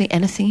can ask me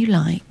anything you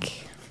like.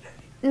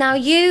 Now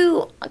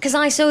because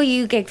I saw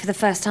you gig for the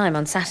first time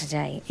on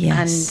Saturday.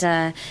 Yes.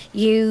 And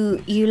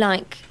you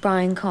like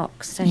Brian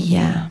Cox, don't you?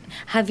 Yeah.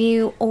 Have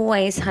you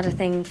always had a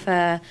thing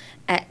for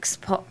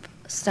ex-pop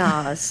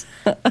stars?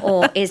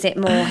 Or is it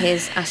more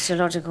his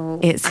astronomical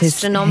His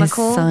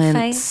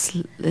science,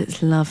 faith?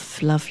 It's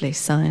lovely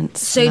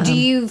science. So do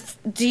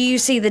you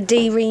see the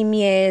D-Ream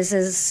years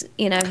as,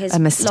 his a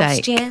mistake.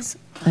 lost years?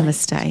 A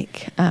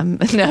mistake. No,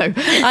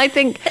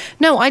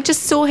 I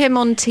just saw him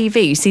on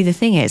TV. You see, the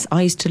thing is,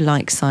 I used to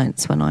like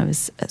science when I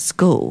was at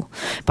school,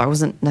 but I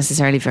wasn't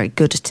necessarily very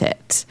good at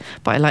it.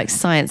 But I liked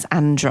science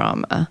and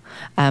drama.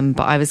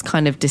 But I was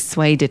kind of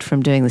dissuaded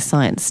from doing the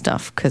science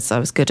stuff because I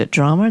was good at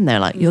drama, and they're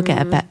like, you'll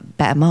get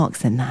better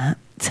marks than that.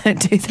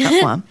 Don't do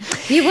that one.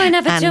 You won't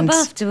have a job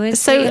afterwards,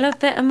 so you'll have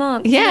better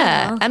marks.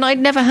 Yeah, and I'd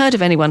never heard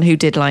of anyone who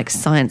did like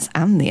science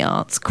and the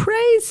arts.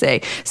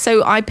 Crazy.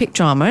 So I picked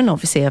drama, and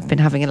obviously I've been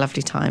having a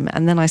lovely time.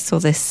 And then I saw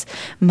this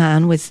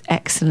man with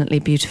excellently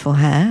beautiful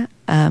hair,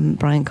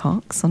 Brian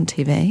Cox, on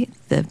TV,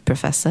 the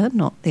professor,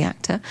 not the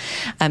actor,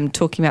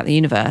 talking about the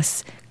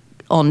universe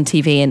on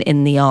TV and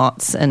in the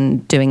arts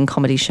and doing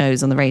comedy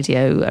shows on the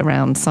radio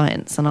around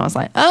science. And I was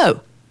like,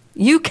 oh,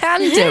 you can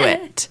do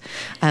it.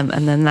 And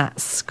then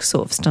that's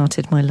sort of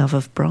started my love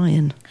of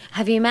Brian.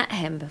 Have you met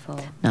him before?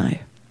 No.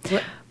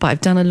 But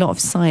I've done a lot of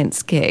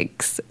science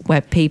gigs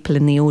where people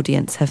in the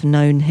audience have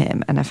known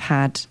him and have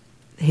had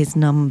his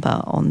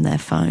number on their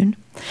phone.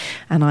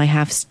 And I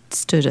have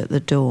stood at the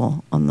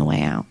door on the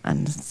way out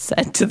and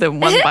said to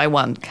them one by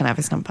one, can I have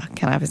his number?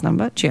 Can I have his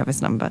number? Do you have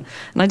his number?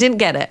 And I didn't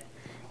get it.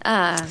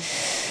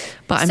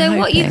 But so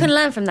what you can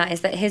learn from that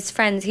is that his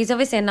friends, he's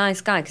obviously a nice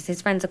guy because his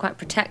friends are quite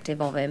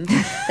protective of him.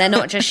 They're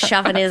not just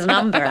shoving his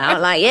number out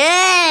like,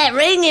 yeah,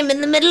 ring him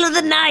in the middle of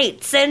the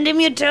night, send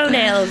him your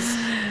toenails.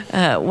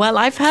 Well,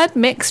 I've heard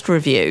mixed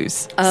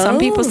reviews. Oh. Some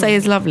people say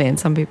he's lovely and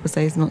some people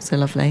say he's not so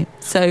lovely.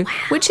 So,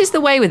 which is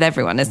the way with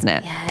everyone, isn't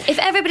it? Yeah. If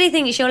everybody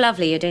thinks you're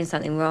lovely, you're doing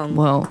something wrong.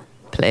 Well,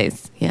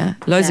 please, yeah.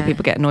 Loads of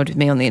people get annoyed with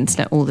me on the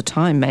internet all the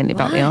time, mainly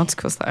about the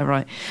articles that I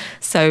write.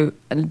 So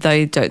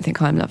they don't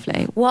think I'm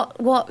lovely. What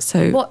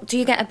do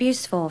you get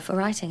abused for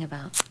writing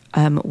about?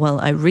 Well,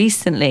 I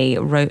recently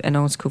wrote an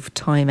article for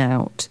Time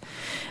Out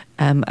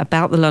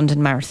about the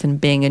London Marathon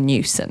being a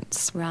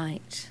nuisance.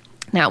 Right.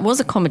 Now, it was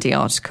a comedy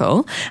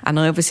article, and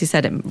I obviously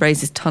said it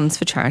raises tons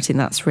for charity, and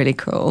that's really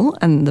cool.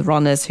 And the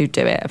runners who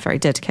do it are very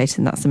dedicated,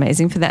 and that's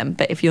amazing for them.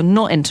 But if you're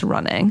not into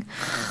running,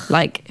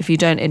 like if you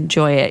don't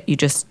enjoy it, you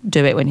just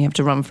do it when you have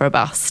to run for a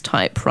bus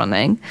type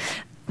running,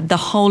 the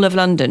whole of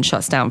London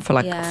shuts down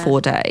for 4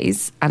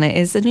 days, and it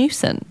is a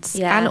nuisance.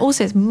 Yeah. And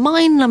also, it's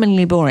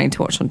mind-numbingly boring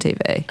to watch on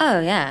TV.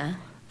 Oh, yeah.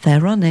 They're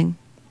running.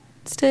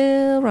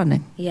 still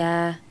running.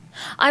 Yeah.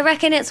 I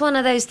reckon it's one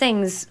of those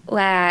things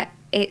where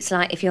it's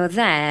like if you're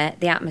there,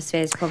 the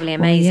atmosphere is probably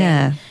amazing.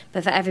 yeah.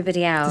 But for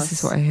everybody else... This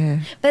is what I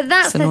hear. But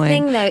that's It's the annoying.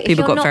 thing, though. If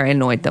People you're got not... very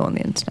annoyed, though, on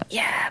the internet.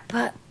 Yeah,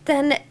 but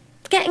then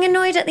getting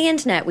annoyed at the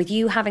internet with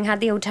you having had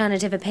the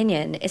alternative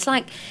opinion, it's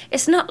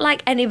not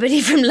like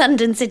anybody from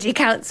London City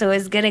Council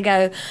is going to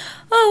go,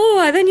 oh,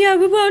 all right, then, yeah,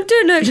 we won't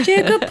do next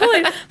year. Good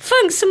point.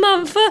 Thanks,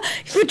 Samantha,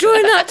 for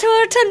drawing that to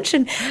our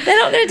attention. They're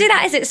not going to do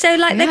that, is it? So,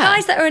 like, the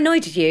guys that are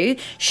annoyed at you,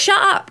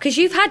 shut up, because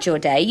you've had your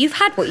day, you've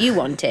had what you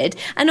wanted,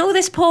 and all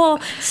this poor,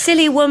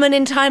 silly woman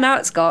in Time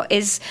Out's got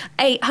is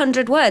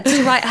 800 words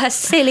to write her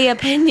silly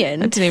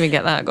opinion. I didn't even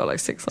get that. I got like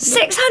 600.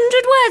 600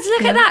 words,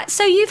 look at that.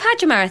 So you've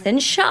had your marathon,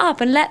 shut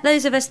up and let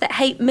those of us that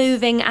hate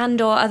moving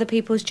and or other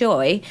people's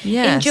joy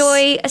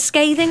enjoy a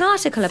scathing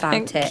article about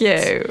it. Thank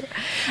you.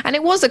 And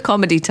it was a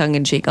comedy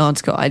tongue-in-cheek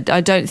article. I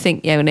don't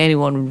think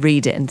anyone would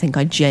read it and think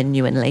I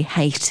genuinely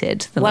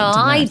hated the Well,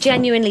 London I Marathon.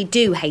 genuinely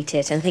do hate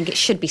it and think it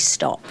should be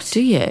stopped.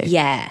 Do you?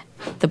 Yeah.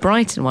 The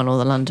Brighton one or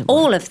the London one?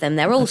 All of them,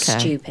 they're all Okay.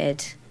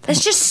 stupid.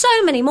 There's just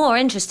so many more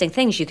interesting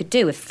things you could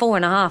do with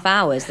 4.5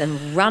 hours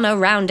than run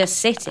around a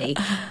city,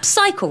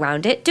 cycle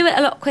round it, do it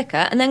a lot quicker,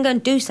 and then go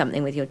and do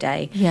something with your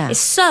day. Yeah. It's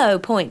so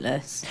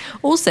pointless.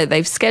 Also,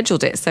 they've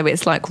scheduled it so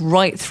it's like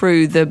right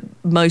through the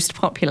most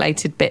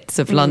populated bits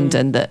of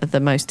London that are the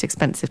most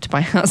expensive to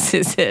buy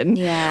houses in.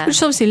 Yeah. Which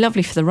is obviously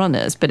lovely for the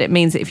runners, but it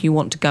means that if you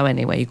want to go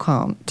anywhere, you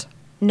can't.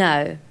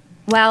 No.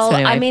 Well, So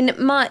anyway. I mean,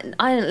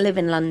 I don't live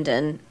in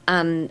London,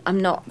 and I'm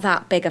not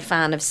that big a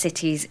fan of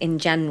cities in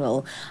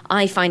general.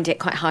 I find it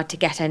quite hard to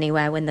get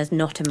anywhere when there's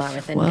not a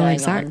marathon Well, going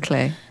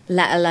exactly. on.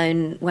 Let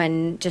alone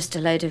when just a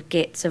load of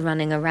gits are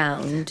running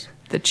around.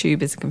 The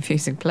Tube is a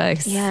confusing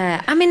place.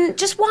 Yeah. I mean,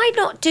 just why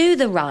not do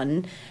the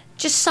run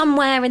just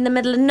somewhere in the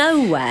middle of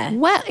nowhere?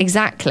 Well,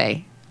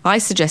 exactly. I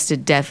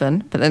suggested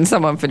Devon, but then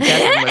someone for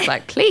Devon was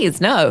like, please,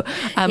 no.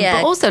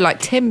 Yeah. But also, like,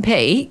 Tim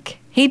Peake,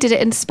 he did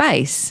it in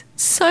space.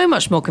 So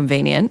much more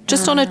convenient,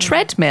 just on a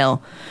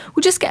treadmill.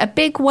 We'll just get a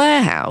big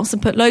warehouse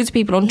and put loads of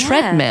people on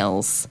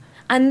treadmills.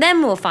 And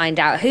then we'll find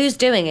out who's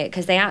doing it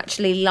because they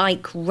actually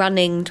like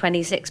running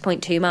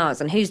 26.2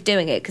 miles and who's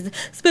doing it because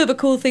it's a bit of a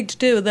cool thing to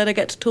do, and then I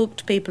get to talk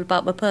to people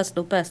about my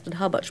personal best and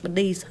how much my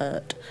knees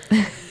hurt.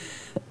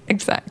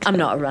 Exactly. I'm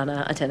not a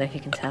runner. I don't know if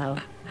you can tell.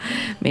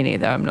 Me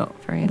neither. I'm not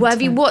very into Well,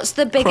 what's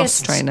the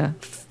biggest... cross-trainer.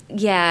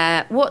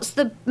 Yeah. What's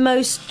the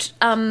most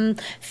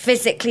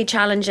physically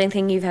challenging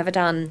thing you've ever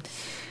done?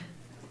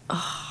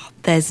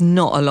 There's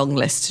not a long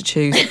list to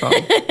choose from.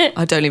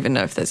 I don't even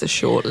know if there's a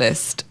short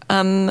list.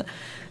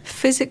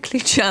 Physically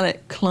challenged,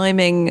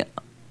 climbing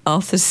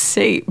Arthur's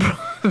Seat,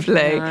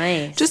 probably.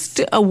 Nice.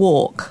 Just a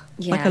walk,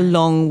 like Yeah. a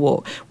long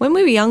walk. When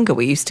we were younger,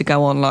 we used to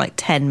go on like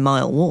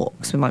 10-mile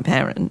walks with my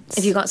parents.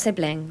 Have you got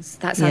siblings?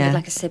 That sounded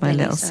like a sibling.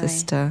 my little sorry.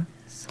 sister.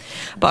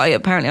 But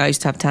apparently I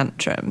used to have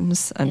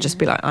tantrums and just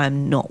be like,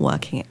 I'm not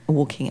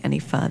walking any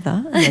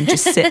further. And then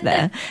just sit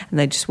there and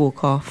they'd just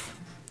walk off.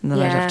 And then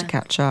I'd Yeah. have to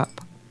catch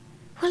up.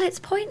 Well, it's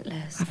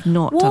pointless. I've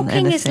not done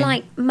Walking is anything.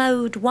 like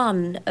mode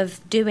one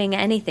of doing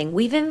anything.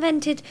 We've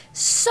invented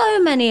so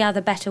many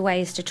other better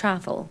ways to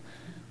travel.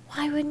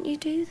 Why wouldn't you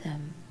do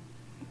them?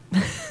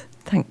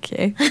 Thank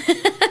you.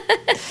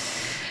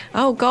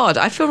 Oh, God,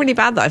 I feel really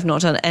bad that I've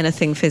not done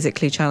anything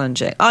physically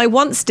challenging. I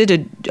once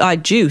I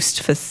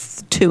juiced for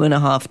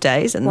 2.5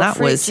 days, and What, that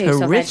fruit was juice or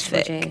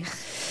horrific. vegetable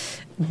juice?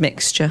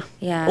 Mixture.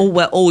 Yeah.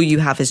 All you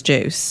have is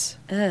juice.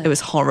 Ugh. It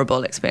was a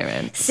horrible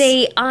experience.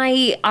 See,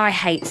 I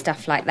hate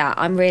stuff like that.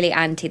 I'm really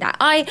anti that.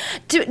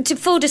 To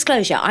full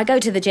disclosure, I go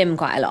to the gym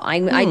quite a lot.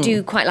 I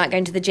do quite like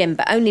going to the gym,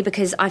 but only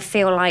because I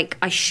feel like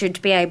I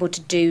should be able to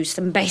do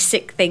some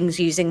basic things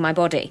using my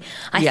body.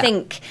 I Yeah.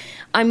 think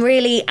I'm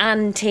really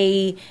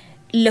anti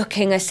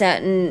looking a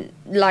certain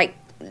like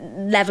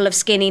level of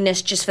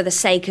skinniness just for the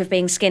sake of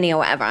being skinny or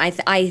whatever.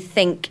 I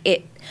think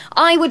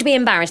I would be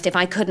embarrassed if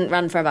I couldn't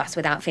run for a bus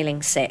without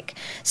feeling sick.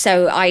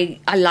 So I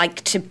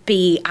like to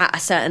be at a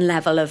certain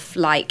level of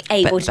like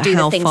able But to do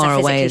how the things far I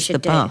physically away is should the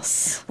do.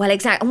 bus? Well,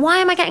 exactly. And why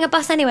am I getting a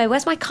bus anyway?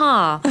 Where's my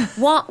car?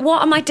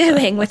 What am I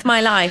doing with my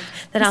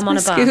life that I'm on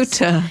a my bus?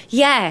 scooter.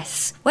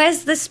 Yes.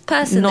 Where's this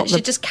person Not that the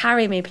should just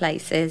carry me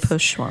places?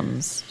 Push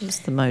ones,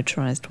 just the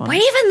motorised ones.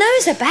 Well, even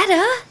those are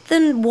better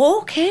than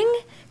walking.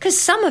 Because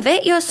some of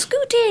it you're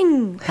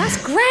scooting. That's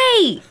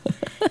great.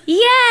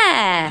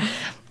 Yeah.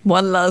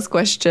 One last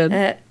question.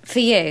 For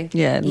you.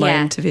 yeah, in my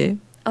interview.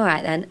 All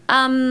right then.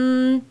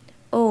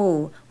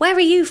 Where are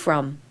you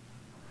from?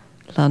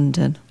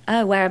 London.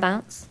 Oh,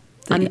 whereabouts?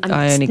 I'm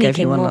I only gave you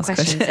sneaking one more last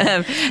questions question.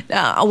 in.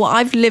 Well,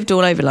 I've lived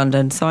all over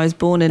London, so I was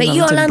born in But London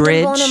you're London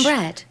Bridge. born and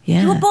bred.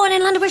 Yeah. You were born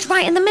in London Bridge,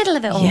 right in the middle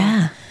of it all.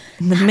 Yeah,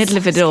 in the middle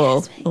of it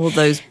all, all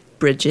those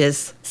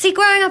bridges. See,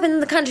 growing up in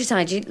the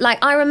countryside,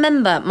 I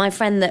remember my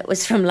friend that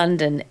was from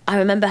London. I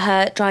remember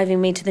her driving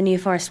me to the New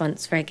Forest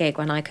once for a gig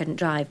when I couldn't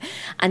drive,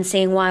 and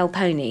seeing wild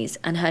ponies,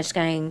 and her just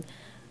going.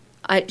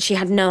 She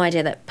had no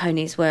idea that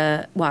ponies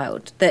were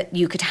wild, that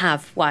you could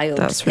have wild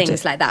That's things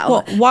ridiculous. like that.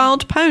 What,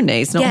 wild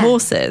ponies, not Yeah.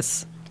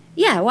 horses?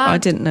 Yeah, well, I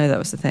didn't know that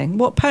was the thing.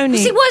 What pony?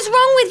 see, what's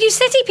wrong with you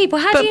city people?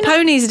 How do But you not?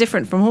 ponies are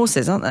different from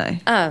horses, aren't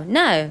they? Oh,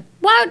 no.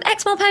 Wild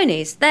Exmoor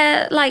ponies.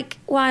 They're like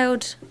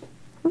wild...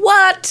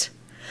 What?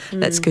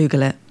 Let's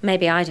Google it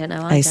Maybe I don't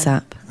know either.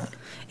 ASAP.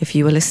 If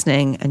you were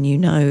listening and you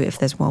know if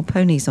there's wild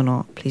ponies or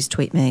not, please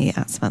tweet me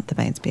at Samantha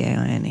Baines,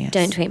 Baines.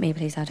 Don't tweet me,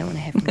 please. I don't want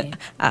to hear from you.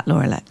 At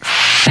Laura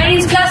Lex.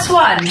 Baines Plus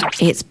One.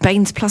 It's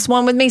Baines Plus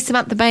One with me,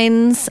 Samantha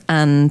Baines,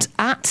 and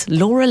at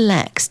Laura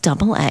Lex,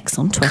 XX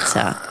on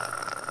Twitter.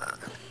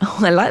 Oh,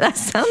 I like that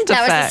sound effect.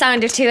 That was the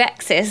sound of two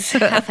X's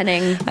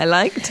happening. I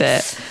liked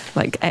it.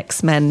 Like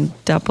X-Men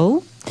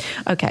double.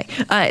 Okay,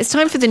 it's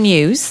time for the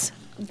news.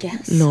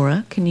 Yes.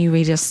 Laura, can you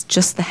read us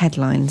just the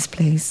headlines,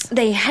 please?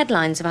 The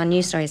headlines of our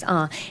news stories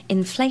are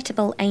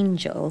Inflatable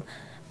Angel,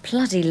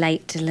 Bloody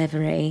Late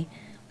Delivery,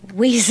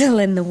 Weasel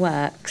in the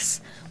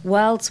Works,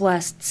 World's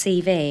Worst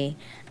CV,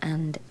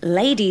 and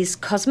Ladies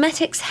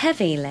Cosmetics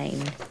Heavy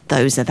Lane.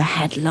 Those are the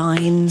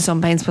headlines on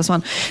Baines Plus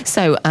One.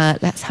 So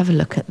let's have a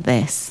look at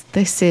this.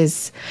 This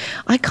is,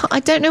 I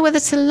don't know whether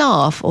to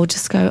laugh or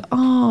just go,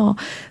 oh,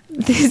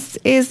 this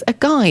is a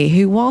guy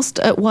who, whilst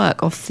at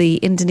work off the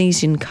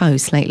Indonesian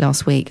coast late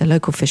last week, a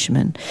local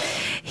fisherman,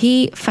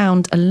 he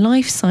found a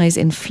life-size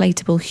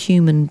inflatable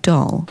human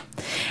doll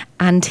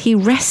and he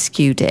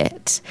rescued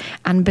it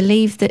and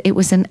believed that it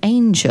was an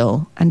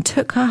angel and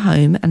took her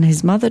home, and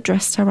his mother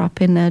dressed her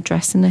up in a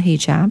dress and a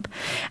hijab,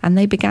 and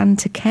they began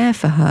to care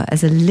for her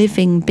as a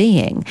living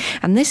being.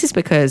 And this is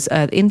because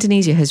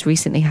Indonesia has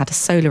recently had a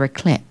solar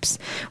eclipse,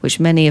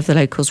 which many of the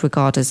locals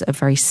regard as a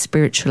very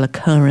spiritual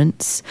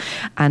occurrence.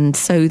 And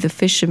so the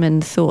fishermen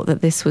thought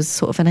that this was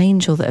sort of an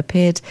angel that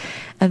appeared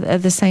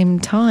at the same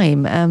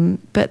time.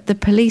 But the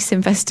police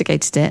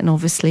investigated it and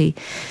obviously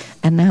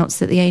announced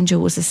that the angel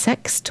was a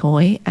sex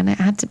toy and it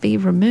had to be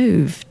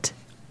removed.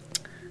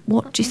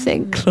 What do you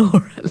think,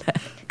 Laura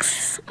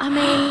Lex? I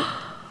mean,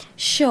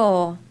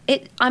 sure.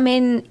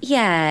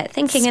 Yeah,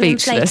 thinking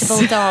Speechless. an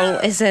inflatable doll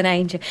is an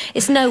angel.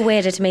 It's no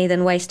weirder to me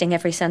than wasting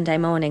every Sunday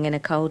morning in a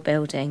cold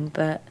building,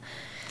 but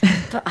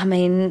I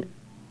mean,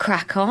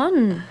 crack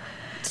on.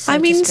 I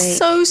mean,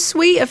 so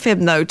sweet of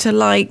him, though, to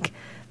like,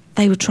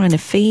 they were trying to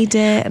feed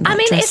it. And I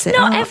mean, dress it's it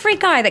not up. every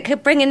guy that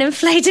could bring an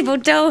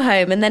inflatable doll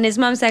home and then his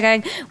mum's there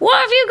going, "What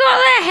have you got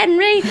there,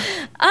 Henry?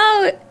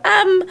 Oh,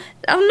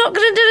 I'm not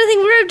going to do anything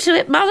rude to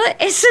it, Mother.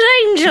 It's an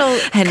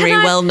angel." Henry,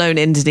 Can I- well-known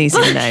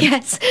Indonesian name.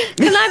 Yes.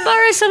 Can I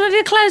borrow some of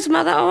your clothes,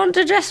 Mother? I want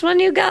to dress my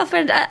new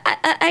girlfriend,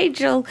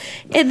 Angel,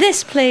 in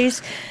this,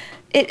 please.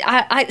 It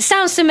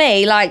sounds to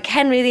me like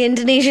Henry the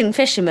Indonesian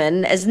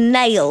fisherman has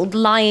nailed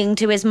lying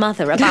to his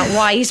mother about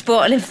why he's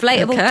brought an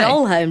inflatable Okay.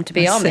 doll home, to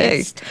be I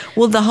honest. see.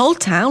 Well, the whole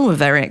town were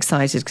very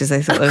excited because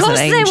they thought there Of was course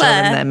an they angel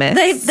in their were.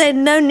 midst. They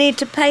no need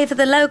to pay for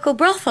the local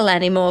brothel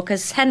anymore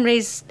because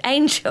Henry's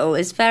angel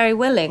is very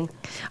willing.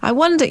 I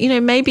wonder,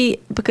 maybe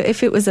because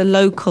if it was a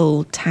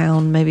local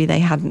town, maybe they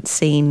hadn't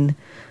seen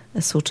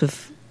a sort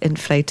of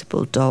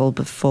inflatable doll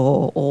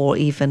before, or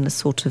even a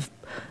sort of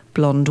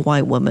blonde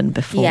white woman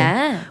before.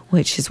 Yeah.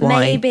 Which is why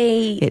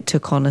Maybe- it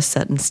took on a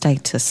certain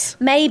status.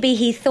 Maybe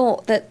he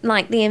thought that,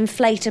 like, the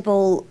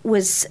inflatable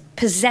was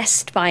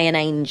possessed by an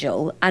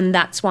angel, and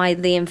that's why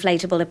the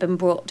inflatable had been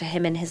brought to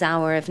him in his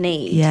hour of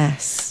need.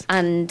 Yes.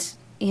 And,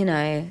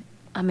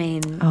 I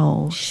mean,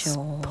 Oh,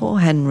 sure. poor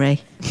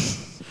Henry.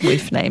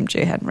 We've named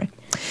you Henry.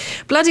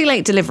 Bloody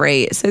late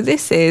delivery. So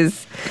this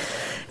is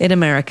in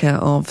America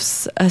of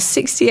a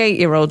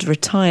 68-year-old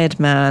retired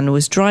man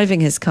was driving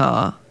his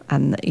car,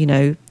 and,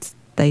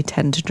 they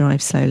tend to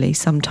drive slowly,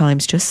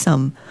 sometimes just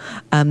some.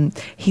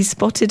 He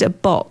spotted a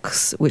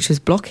box which was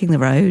blocking the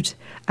road,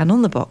 and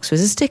on the box was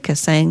a sticker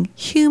saying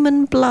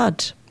human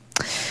blood.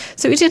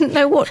 So he didn't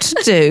know what to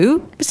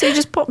do, so he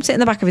just popped it in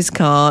the back of his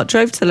car,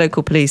 drove to the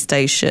local police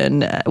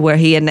station where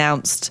he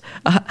announced,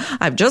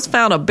 "I've just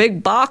found a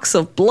big box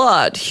of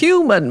blood,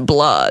 human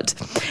blood."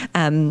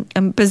 And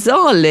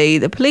bizarrely,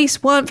 the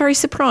police weren't very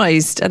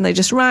surprised, and they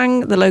just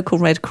rang the local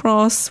Red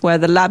Cross, where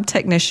the lab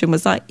technician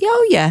was like,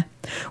 "Oh yeah,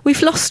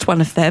 we've lost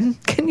one of them.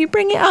 Can you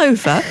bring it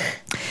over?"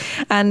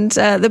 And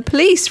the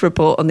police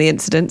report on the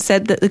incident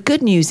said that the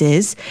good news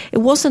is it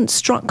wasn't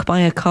struck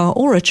by a car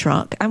or a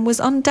truck and was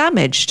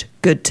undamaged.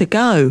 Good to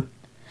go.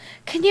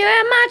 Can you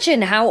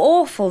imagine how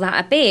awful that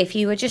would be if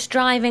you were just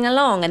driving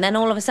along and then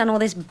all of a sudden all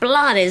this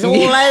blood is all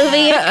over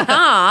your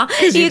car?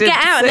 You didn't get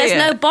out and see there's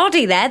it. no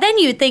body there. Then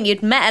you'd think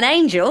you'd met an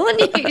angel and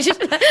you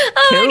just,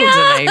 oh Killed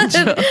my an God,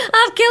 angel.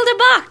 I've killed a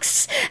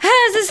box.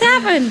 How's this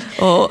happened?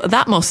 Or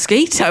that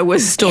mosquito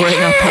was storing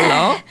up a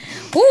lot.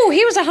 Oh,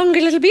 he was a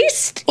hungry little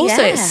beast.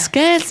 Also, yeah. it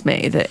scares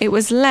me that it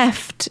was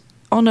left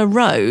on a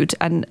road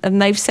and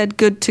they've said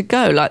good to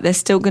go, like they're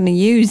still going to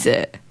use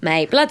it.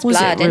 Mate, blood's Was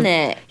blood, isn't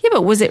it? Yeah,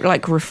 but was it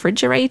like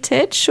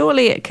refrigerated?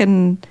 Surely it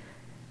can...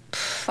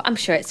 I'm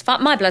sure it's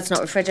fine. My blood's not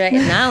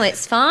refrigerated now.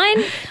 It's fine.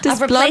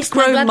 Does I've blood replaced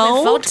my grow blood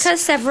mould? with vodka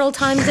several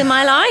times in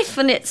my life,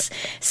 and it's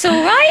all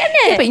right, isn't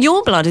Yeah, it? but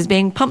your blood is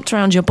being pumped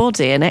around your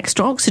body and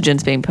extra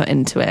oxygen's being put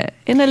into it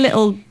in a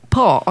little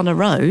pot on a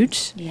road.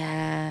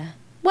 Yeah.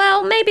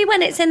 Well, maybe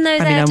when it's in those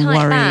I'm airtight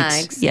worried.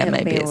 bags, Yeah, it'll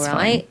maybe be it's all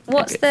right. fine.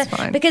 What's Maybe it's the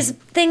fine. because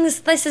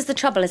this is the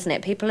trouble, isn't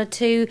it? People are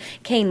too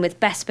keen with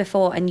best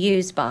before and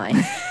use by.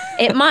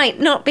 It might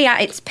not be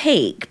at its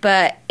peak,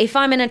 but if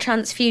I'm in a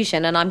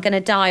transfusion and I'm going to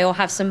die or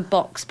have some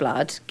box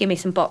blood, give me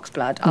some box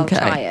blood. I'll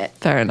try it.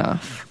 Fair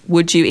enough.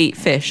 Would you eat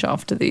fish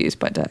after the use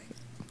by date?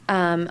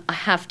 I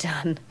have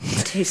done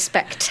 2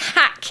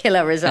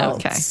 spectacular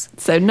results. Okay.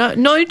 So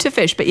no to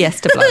fish, but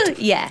yes to blood.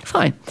 Yeah.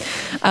 Fine.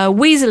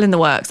 Weasel in the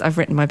works. I've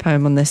written my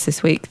poem on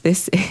this week.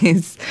 This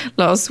is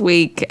last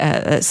week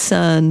at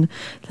CERN,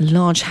 the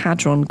Large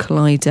Hadron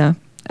Collider.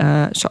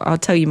 I'll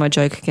tell you my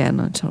joke again.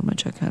 I told my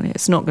joke earlier.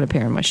 It's not going to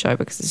appear in my show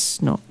because it's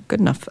not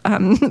good enough.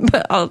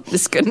 But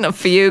it's good enough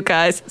for you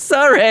guys.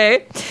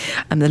 Sorry.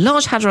 The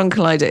Large Hadron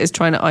Collider is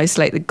trying to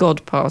isolate the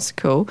God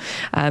particle.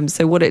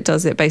 So what it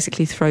does, it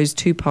basically throws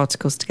 2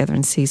 particles together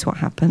and sees what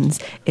happens.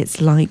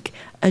 It's like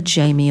a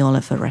Jamie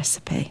Oliver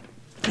recipe.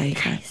 There you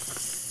go.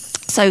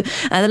 So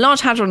the Large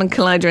Hadron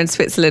Collider in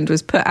Switzerland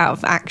was put out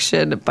of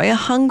action by a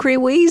hungry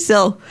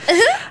weasel.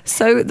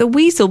 So the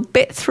weasel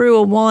bit through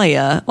a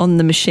wire on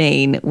the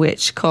machine,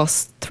 which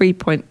cost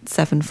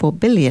 £3.74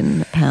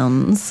 billion.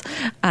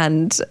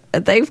 And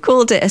they've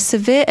called it a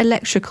severe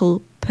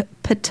electrical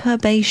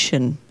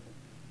perturbation.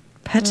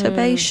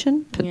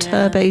 Perturbation?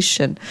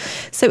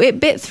 So it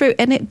bit through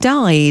and it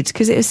died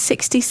because it was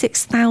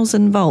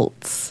 66,000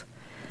 volts.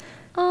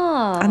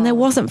 Oh. And there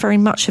wasn't very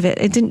much of it.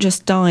 It didn't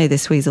just die,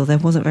 this weasel. There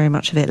wasn't very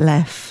much of it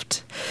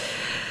left.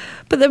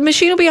 But the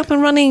machine will be up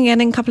and running again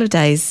in a couple of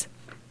days.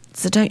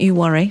 So don't you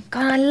worry.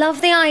 God, I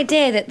love the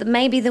idea that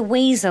maybe the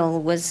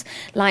weasel was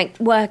like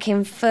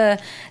working for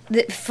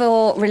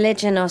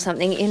religion or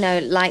something, you know,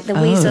 like the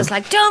weasel's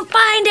like, don't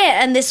find it.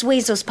 And this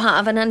weasel's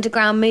part of an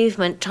underground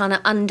movement trying to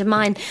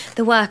undermine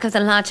the work of the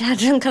Large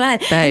Hadron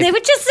Collider. And they were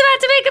just about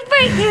to make a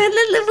breakthrough and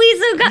then the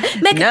weasel got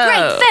a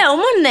great film,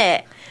 wouldn't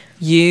it?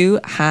 You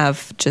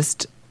have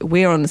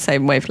we're on the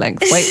same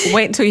wavelength.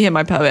 Wait until you hear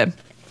my poem.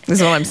 This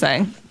is what I'm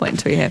saying. Wait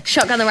until you hear.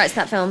 Shotgun the rights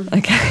to that film.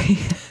 Okay.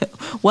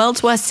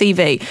 World's Worst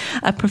CV.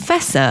 A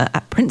professor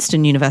at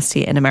Princeton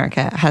University in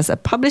America has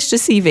published a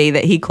CV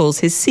that he calls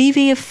his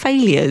CV of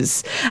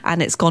failures,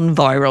 and it's gone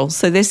viral.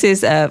 So this is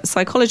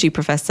psychology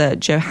professor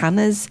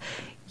Johannes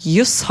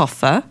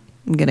Jushofer.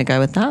 I'm going to go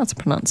with that as a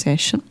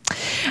pronunciation.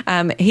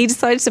 He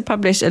decided to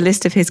publish a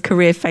list of his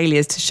career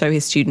failures to show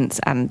his students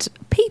and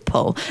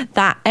people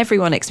that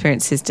everyone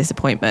experiences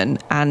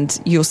disappointment,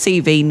 and your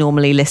CV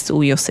normally lists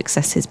all your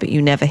successes, but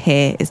you never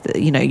hear is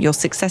that, you know, your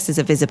successes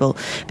are visible,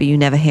 but you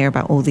never hear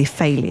about all the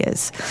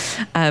failures.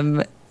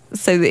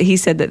 So that he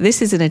said that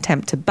this is an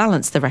attempt to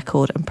balance the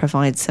record and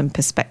provide some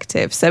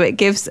perspective. So it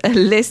gives a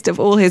list of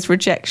all his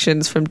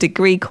rejections from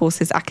degree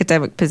courses,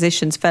 academic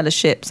positions,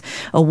 fellowships,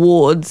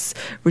 awards,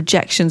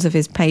 rejections of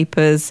his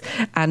papers,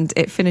 and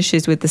it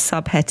finishes with the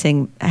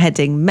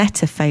subheading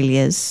meta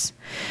failures.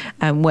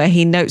 Where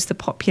he notes the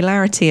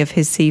popularity of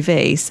his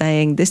CV,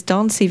 saying, this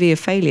darn CV of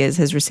failures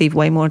has received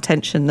way more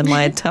attention than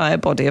my entire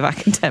body of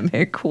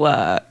academic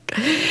work.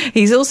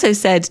 He's also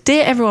said,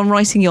 dear everyone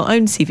writing your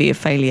own CV of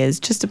failures,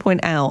 just to point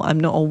out, I'm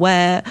not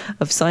aware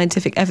of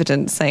scientific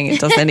evidence saying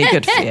it does any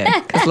good for you,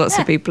 because lots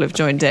of people have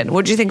joined in.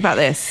 What do you think about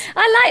this?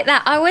 I like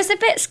that. I was a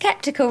bit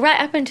sceptical right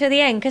up until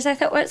the end, because I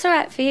thought, well, it's all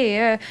right for you.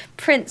 You're a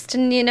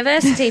Princeton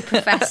University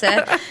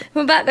professor.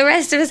 What about the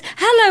rest of us?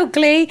 Hello,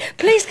 Glee.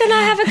 Please can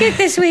I have a gig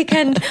this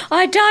weekend?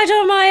 I died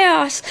on my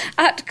ass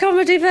at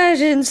Comedy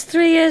Versions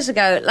 3 years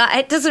ago. Like,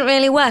 it doesn't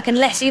really work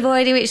unless you've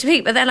already reached the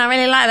peak. But then I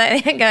really like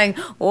that they're going,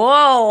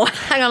 whoa,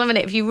 hang on a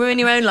minute. If you ruin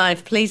your own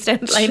life, please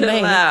don't blame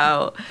me.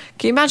 Wow.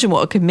 Can you imagine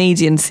what a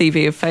comedian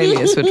CV of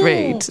failures would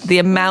read? The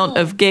amount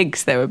of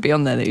gigs there would be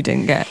on there that you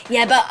didn't get.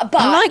 Yeah, but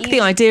I like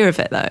the idea of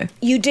it, though.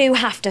 You do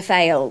have to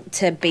fail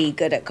to be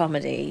good at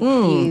comedy.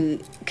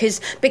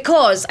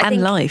 Because I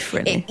think life,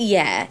 really.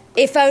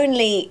 If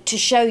only to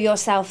show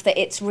yourself that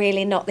it's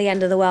really not the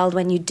end of the world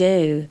when you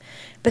do.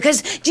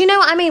 Because do you know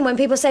what I mean when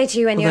people say to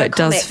you when you're a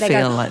comic, it does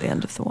feel like the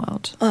end of the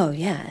world. Oh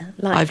yeah,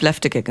 like I've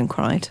left a gig and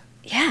cried.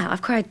 Yeah,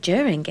 I've cried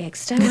during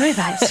gigs. Don't worry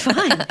about it. It's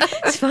fine.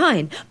 It's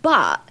fine.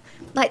 But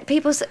like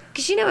people,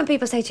 because you know when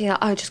people say to you, like,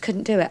 oh, I just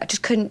couldn't do it. I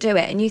just couldn't do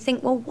it. And you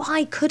think, well,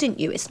 why couldn't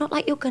you? It's not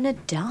like you're going to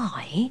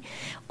die.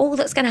 All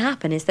that's going to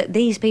happen is that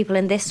these people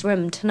in this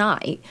room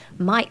tonight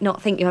might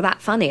not think you're that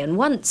funny. And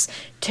once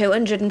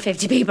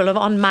 250 people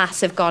en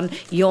masse have gone,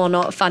 you're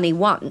not funny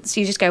once,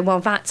 you just go, well,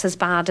 that's as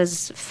bad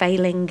as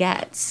failing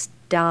gets.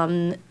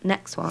 Done.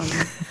 Next one.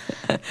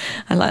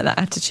 I like that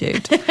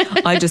attitude.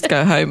 I just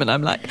go home and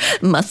I'm like,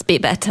 must be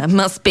better,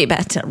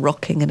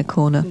 rocking in a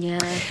corner. Yeah.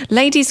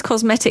 Ladies'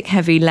 cosmetic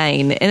heavy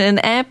lane. In an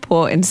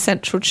airport in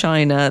central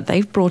China,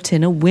 they've brought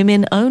in a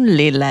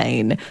women-only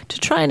lane to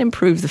try and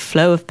improve the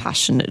flow of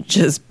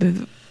passengers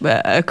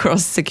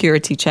across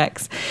security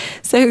checks.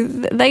 So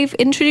they've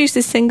introduced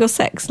this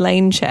single-sex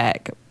lane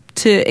check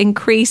to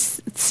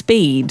increase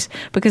speed,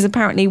 because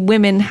apparently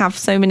women have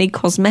so many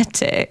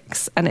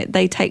cosmetics and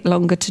they take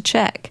longer to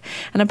check.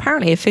 And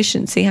apparently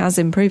efficiency has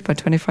improved by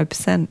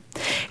 25%.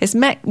 It's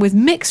met with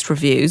mixed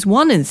reviews.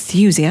 One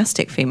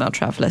enthusiastic female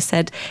traveller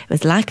said it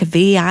was like a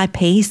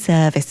VIP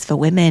service for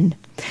women.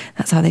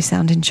 That's how they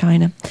sound in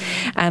China.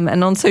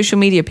 And on social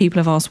media, people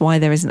have asked why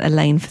there isn't a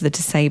lane for the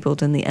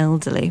disabled and the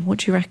elderly. What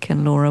do you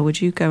reckon, Laura? Would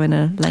you go in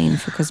a lane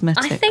for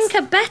cosmetics? I think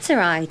a better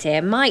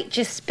idea might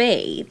just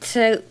be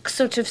to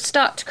sort of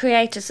start to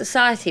create a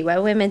society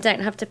where women don't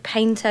have to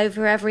paint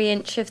over every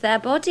inch of their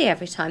body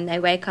every time they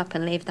wake up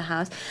and leave the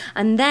house.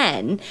 And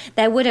then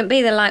there wouldn't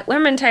be the, like,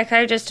 women take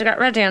ages to get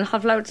ready and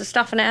have loads of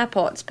stuff in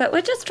airports, but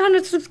we're just trying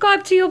to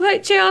subscribe to your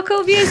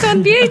patriarchal views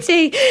on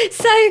beauty.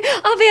 So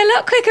I'll be a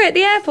lot quicker at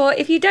the airport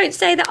if you don't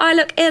say that I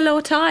look ill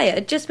or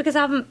tired just because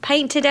I haven't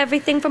painted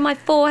everything from my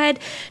forehead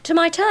to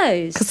my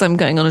toes. Because I'm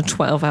going on a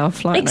 12-hour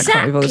flight Exactly. and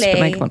I can't be bothered to put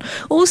makeup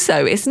on.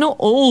 Also, it's not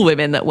all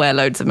women that wear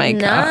loads of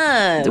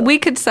makeup. No. We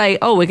could say,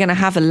 oh, we're going to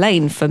have a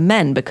lane for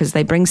men because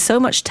they bring so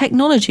much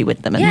technology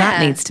with them and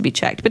that Yeah. needs to be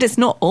checked. But it's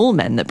not all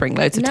men that bring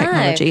loads of No.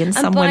 technology, and And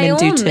some by women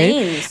do all too.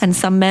 means. And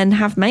some men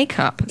have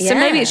makeup. So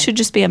maybe Yeah. it should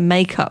just be a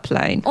makeup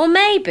lane. Or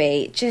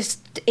maybe just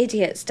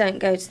idiots don't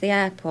go to the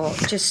airport.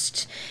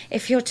 Just,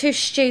 if you're too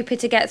stupid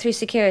to get through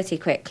security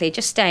quickly,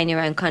 just stay in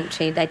your own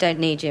country. They don't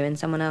need you in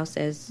someone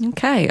else's.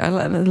 Okay, I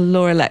like the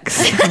Laura Lex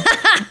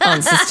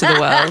answers to the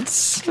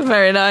world.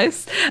 Very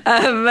nice.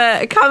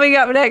 Coming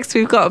up next,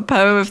 we've got a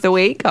poem of the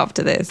week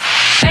after this.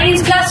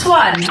 Baines Plus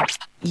One.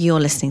 You're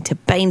listening to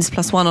Baines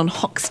Plus One on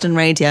Hoxton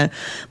Radio.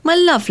 My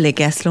lovely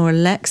guest, Laura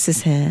Lex,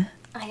 is here.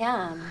 I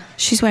am.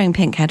 She's wearing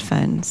pink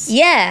headphones.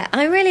 Yeah,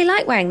 I really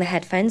like wearing the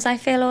headphones. I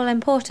feel all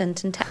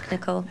important and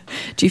technical.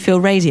 Do you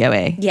feel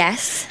radio-y?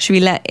 Yes. Should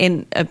we let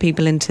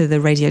people into the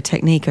radio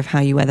technique of how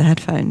you wear the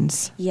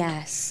headphones?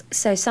 Yes.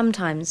 So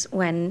sometimes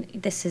when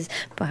this is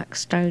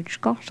backstage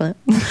gossip,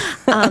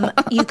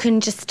 you can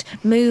just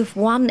move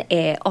one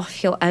ear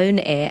off your own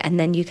ear and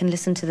then you can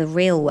listen to the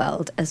real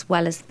world as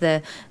well as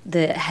the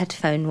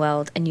headphone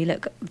world, and you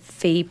look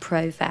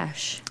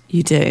profesh.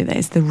 You do. That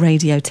is the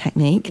radio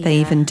technique. They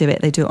Yeah. even do it.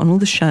 They do it on all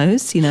the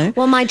shows, you know.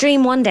 Well, my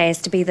dream one day is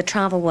to be the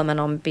travel woman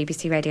on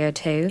BBC Radio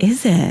 2.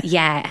 Is it?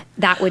 Yeah,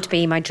 that would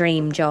be my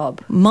dream job.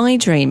 My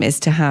dream is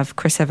to have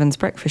Chris Evans'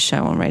 breakfast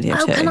show on Radio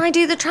 2. Oh, can I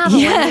do the travel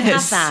one? Yes, You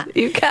have that.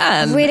 you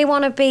can. I really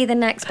want to be the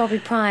next Bobby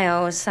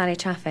Pryor or Sally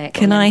Traffic.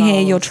 Can all I hear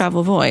your involved.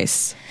 travel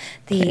voice?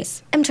 The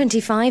please?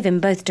 M25 in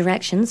both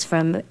directions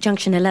from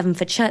junction 11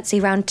 for Chertsey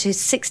round to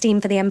 16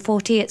 for the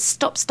M40. It's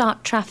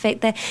stop-start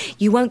traffic there.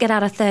 You won't get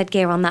out of third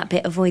gear on that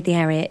bit. Avoid the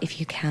area if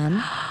you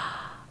can.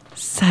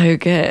 So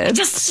good.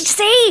 Just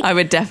see. I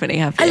would definitely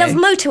have I you. love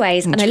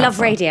motorways and I love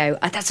travel. radio.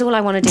 That's all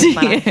I want to do.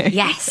 Do you?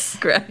 Yes.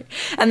 Great.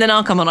 And then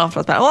I'll come on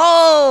after.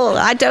 Oh,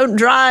 I don't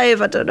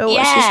drive. I don't know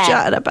what she's Yeah.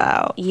 chatting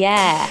about.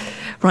 Yeah.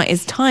 Right,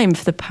 it's time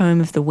for the poem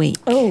of the week.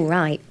 Oh,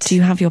 right. Do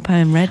you have your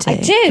poem ready? I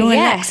do, Laura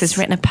yes. Lex has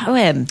written a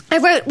poem. I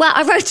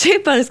wrote two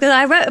poems because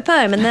I wrote a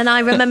poem and then I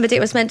remembered it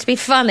was meant to be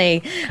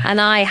funny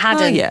and I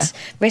hadn't yeah.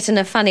 written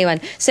a funny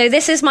one. So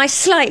this is my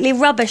slightly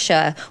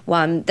rubbisher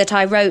one that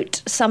I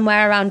wrote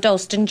somewhere around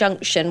Dalston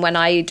Junction when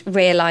I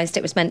realised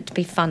it was meant to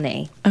be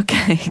funny.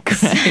 Okay,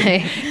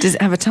 great. Does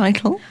it have a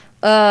title?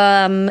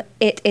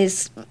 It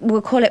is,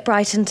 we'll call it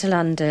Brighton to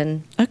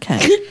London.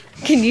 Okay.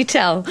 Can you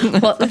tell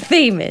what the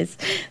theme is?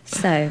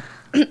 So,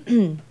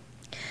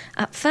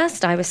 at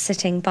first I was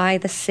sitting by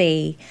the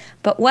sea,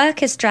 but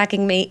work is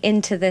dragging me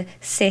into the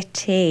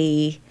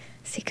city.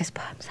 See, because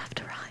poems have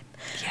to rhyme.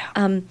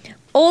 Yeah.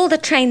 All the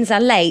trains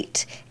are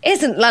late.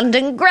 Isn't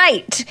London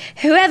great?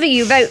 Whoever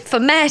you vote for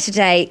mayor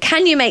today,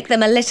 can you make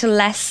them a little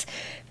less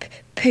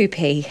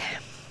poopy?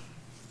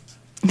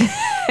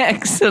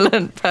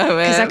 Excellent poem.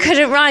 Because I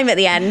couldn't rhyme at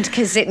the end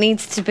because it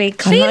needs to be I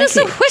clean like as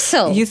a it.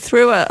 whistle. You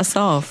threw us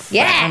off.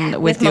 Yeah,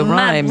 with my your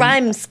mad rhyme.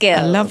 rhyme skills.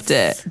 I loved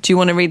it. Do you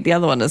want to read the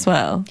other one as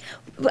well?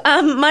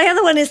 My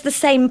other one is the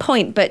same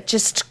point, but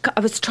just I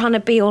was trying to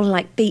be all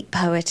like beat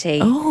poety.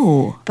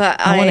 Oh, But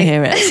I want to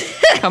hear it.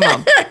 Come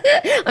on.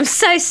 I'm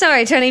so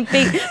sorry to any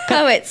beat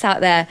poets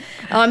out there.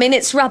 Oh, I mean,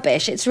 it's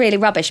rubbish. It's really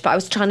rubbish. But I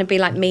was trying to be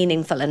like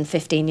meaningful and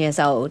 15 years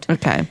old.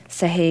 Okay.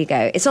 So here you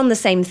go. It's on the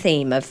same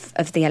theme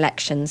of the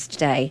elections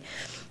today.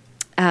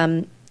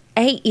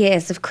 8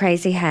 years of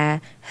crazy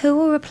hair. Who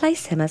will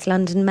replace him as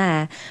London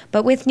mayor?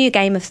 But with new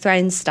Game of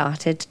Thrones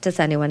started, does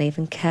anyone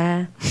even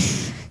care?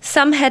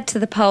 Some head to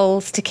the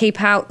polls to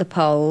keep out the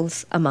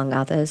polls, among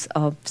others,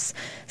 obs.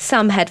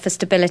 Some head for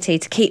stability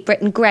to keep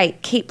Britain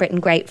great, keep Britain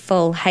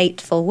grateful,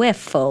 hateful, we're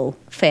full,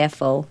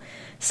 fearful.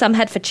 Some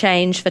head for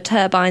change, for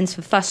turbines,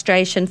 for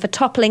frustration, for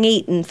toppling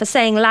Eton, for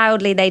saying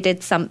loudly they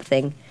did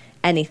something,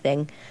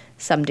 anything.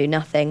 Some do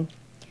nothing.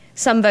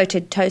 Some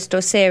voted toast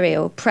or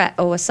cereal, Pret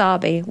or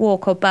wasabi,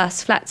 walk or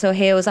bus, flats or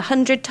heels,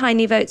 100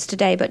 tiny votes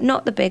today, but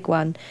not the big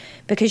one,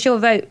 because your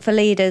vote for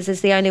leaders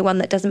is the only one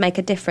that doesn't make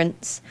a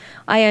difference.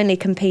 I only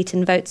compete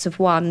in votes of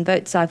one,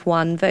 votes I've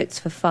won, votes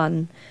for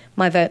fun.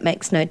 My vote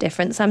makes no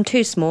difference. I'm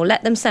too small.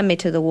 Let them send me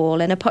to the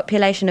wall. In a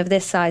population of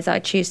this size, I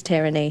choose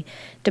tyranny.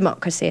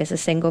 Democracy is a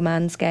single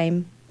man's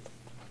game.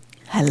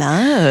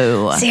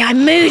 Hello. See,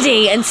 I'm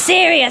moody and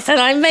serious, and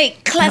I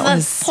make clever That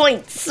was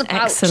points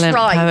about excellent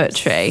tribes.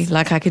 poetry.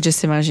 Like I could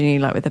just imagine you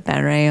like with a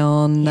beret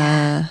on,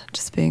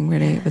 just being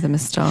really with a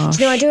moustache.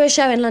 You know, I do a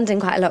show in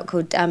London quite a lot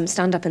called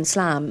Stand Up and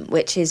Slam,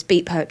 which is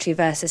beat poetry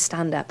versus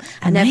stand up.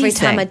 And every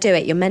Amazing. time I do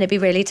it, you're meant to be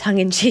really tongue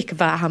in cheek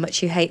about how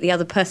much you hate the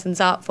other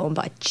person's art form,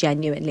 but I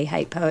genuinely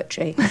hate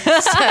poetry. So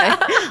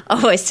I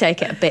always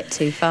take it a bit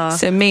too far.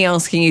 So me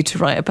asking you to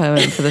write a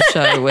poem for the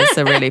show was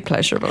a really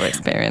pleasurable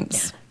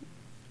experience.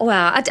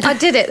 Well, I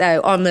did it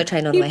though on the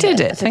train on the way You did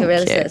here. it, I took thank it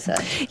really you.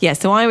 seriously. Yeah,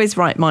 so I always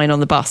write mine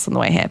on the bus on the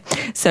way here.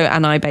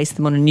 And I base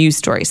them on a news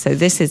story. So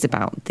this is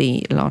about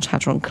the Large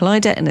Hadron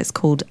Collider, and it's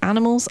called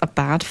Animals Are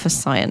Bad for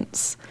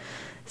Science.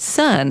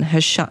 CERN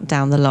has shut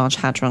down the Large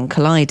Hadron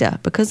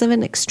Collider because of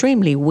an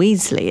extremely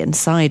weaselly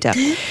insider.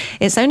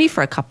 It's only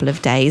for a couple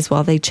of days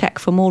while they check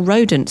for more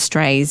rodent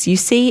strays. You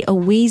see, a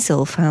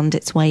weasel found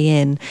its way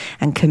in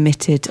and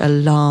committed a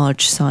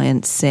large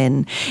science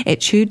sin.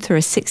 It chewed through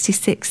a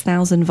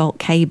 66,000 volt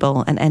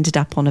cable and ended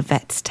up on a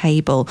vet's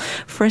table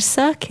for a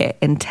circuit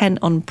intent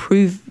on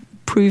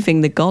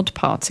proving the God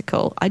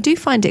particle. I do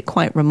find it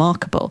quite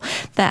remarkable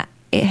that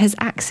it has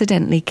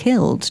accidentally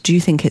killed. Do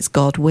you think it's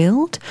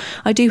God-willed?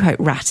 I do hope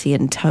Ratty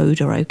and Toad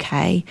are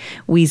okay.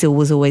 Weasel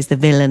was always the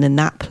villain in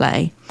that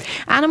play.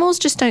 Animals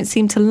just don't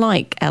seem to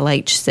like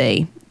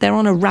LHC. They're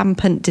on a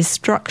rampant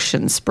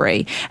destruction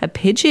spree. A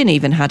pigeon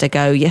even had a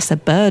go. Yes, a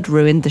bird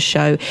ruined the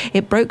show.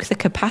 It broke the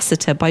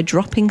capacitor by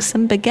dropping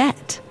some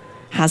baguette.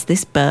 Has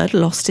this bird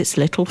lost its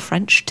little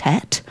French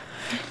tête?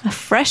 A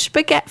fresh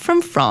baguette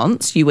from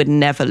France you would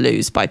never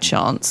lose by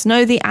chance.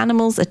 No, the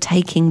animals are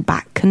taking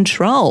back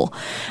control.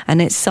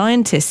 And it's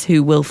scientists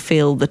who will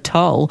feel the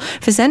toll.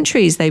 For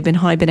centuries they've been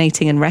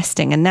hibernating and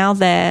resting, and now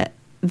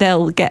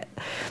they'll get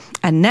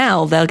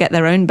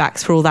their own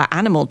backs for all that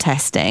animal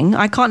testing.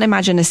 I can't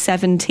imagine a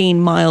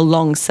 17-mile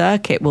long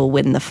circuit will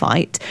win the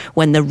fight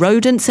when the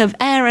rodents of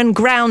air and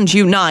ground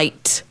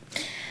unite.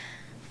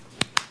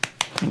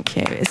 Thank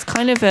you. It's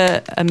kind of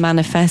a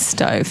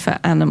manifesto for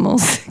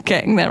animals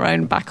getting their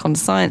own back on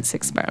science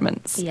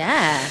experiments.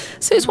 Yeah.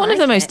 So it's one of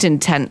the most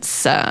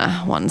intense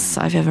ones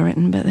I've ever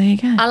written, but there you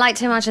go. I like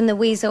to imagine the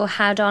weasel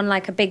had on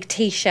like a big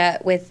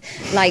T-shirt with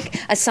like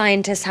a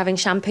scientist having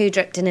shampoo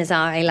dripped in his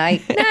eye,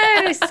 like,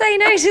 no, say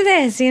no to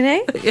this, you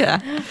know?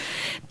 Yeah.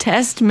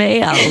 Test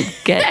me, I'll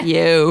get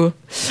you.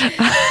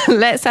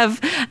 Let's have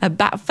a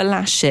bat for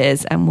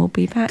lashes and we'll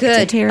be back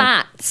Good. to hear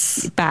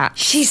Bats. Bats.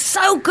 She's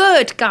so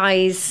good,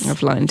 guys.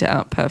 I've lined it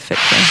up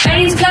perfectly.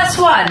 Baines Plus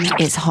One.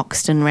 It's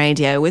Hoxton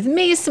Radio with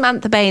me,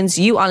 Samantha Baines.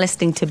 You are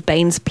listening to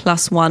Baines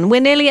Plus One.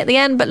 We're nearly at the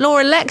end, but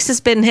Laura Lex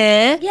has been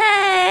here.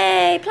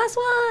 Yay, plus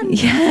one.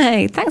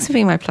 Yay. Thanks for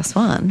being my plus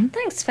one.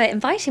 Thanks for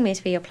inviting me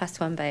to be your plus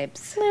one,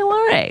 babes. No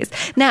worries.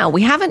 Now,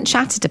 we haven't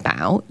chatted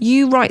about,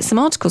 you write some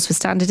articles for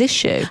Standard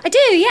Issue. I do,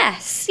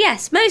 yes.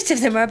 Most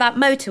of them are about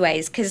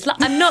motorways, because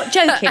I'm not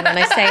joking when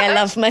I say I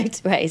love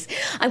motorways.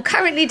 I'm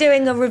currently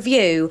doing a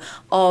review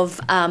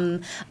of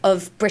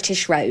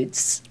British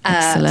roads,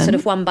 sort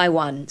of one by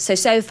one.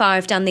 So far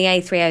I've done the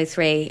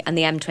A303 and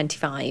the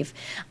M25.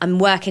 I'm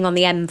working on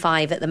the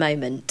M5 at the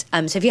moment.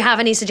 So if you have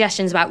any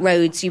suggestions about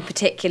roads you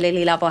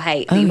particularly love or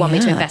hate that you want me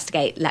to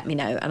investigate, let me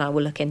know and I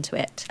will look into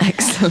it.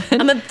 Excellent.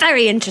 I'm a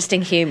very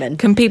interesting human.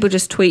 Can people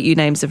just tweet you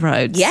names of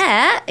roads?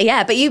 Yeah,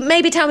 but you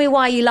maybe tell me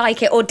why you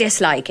like it or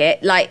dislike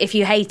it. Like, if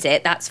you hate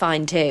it, that's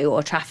fine too,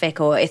 or traffic,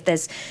 or if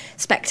there's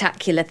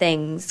spectacular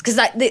things. Because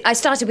I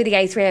started with the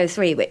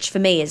A303, which for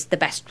me is the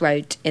best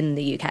road in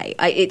the UK.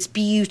 It's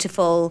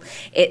beautiful.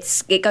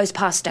 It goes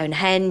past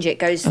Stonehenge. It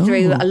goes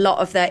through a lot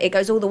of it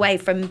goes all the way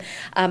from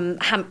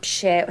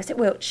Hampshire. Was it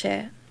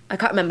Wiltshire? I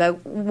can't remember,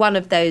 one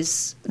of the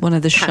shires. One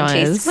of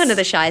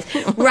the shires.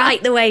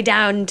 Right the way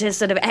down to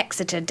sort of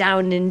Exeter,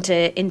 down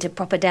into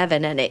proper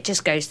Devon, and it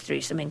just goes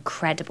through some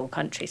incredible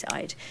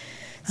countryside.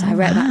 So I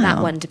wrote about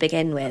that one to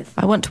begin with.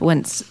 I once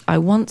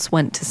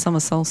went to summer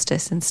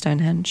solstice in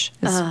Stonehenge.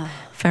 It's a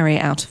very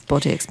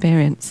out-of-body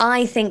experience.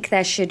 I think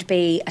there should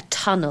be a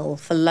tunnel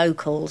for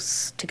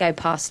locals to go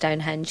past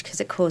Stonehenge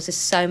because it causes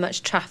so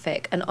much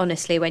traffic. And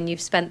honestly, when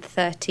you've spent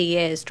 30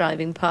 years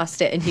driving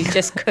past it and you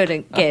just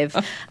couldn't give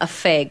a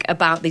fig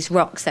about these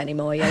rocks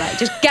anymore, you're like,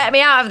 just get me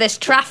out of this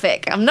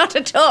traffic. I'm not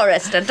a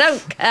tourist. I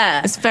don't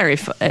care. It's very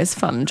it's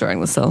fun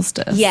during the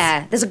solstice.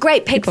 Yeah, there's a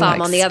great pig People farm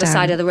like on the other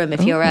stand- side of the room.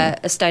 If you're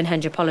a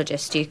Stonehenge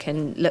apologist, you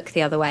can look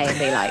the other way and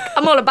be like,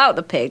 I'm all about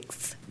the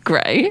pigs.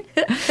 Great.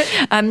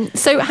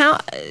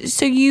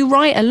 So you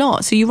write a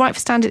lot. So you write for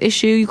Standard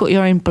Issue. You've got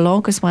your own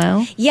blog as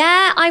well.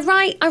 Yeah, I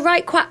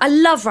write quite. I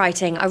love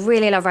writing. I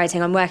really love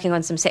writing. I'm working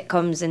on some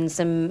sitcoms and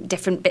some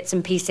different bits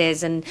and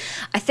pieces, and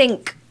I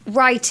think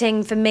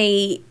writing for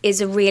me is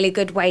a really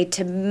good way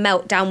to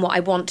melt down what I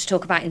want to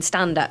talk about in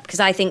stand-up, because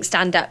I think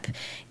stand-up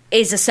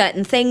is a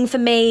certain thing for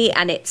me,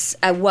 and it's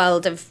a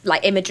world of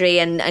like imagery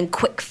and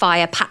quick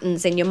fire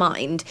patterns in your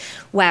mind,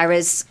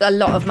 whereas a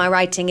lot of my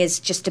writing is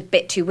just a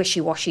bit too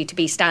wishy-washy to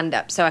be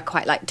stand-up, so I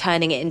quite like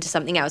turning it into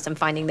something else and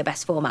finding the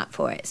best format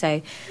for it.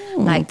 So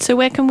So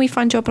where can we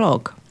find your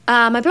blog?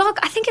 My blog,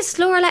 I think it's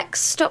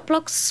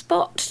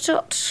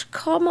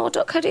lauralex.blogspot.com or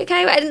 .co.uk.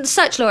 And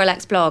search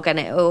Lauralex blog and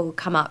it will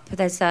come up.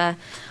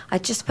 I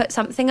just put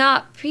something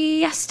up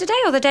yesterday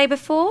or the day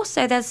before,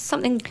 so there's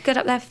something good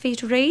up there for you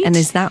to read. And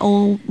is that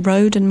all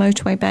road and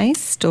motorway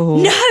based? Or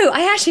No,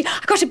 I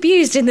got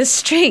abused in the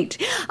street.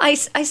 I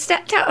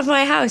stepped out of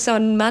my house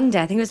on Monday,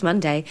 I think it was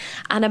Monday,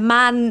 and a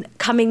man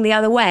coming the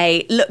other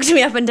way looked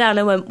me up and down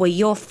and went, well,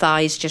 your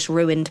thighs just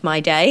ruined my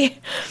day.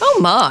 Oh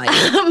my.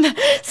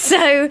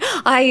 So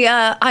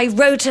I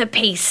wrote a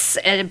piece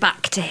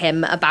back to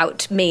him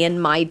about me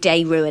and my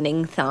day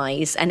ruining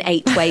thighs and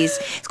 8 ways.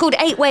 It's called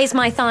 8 Ways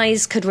My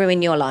Thighs Could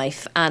Ruin Your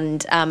Life.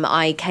 And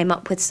I came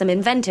up with some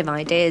inventive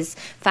ideas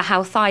for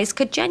how thighs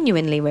could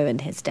genuinely ruin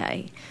his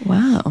day.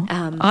 Wow.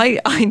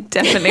 I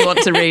definitely want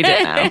to read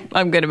it now.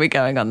 I'm going to be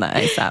going on that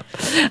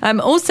ASAP.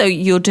 Also,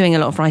 you're doing a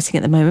lot of writing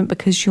at the moment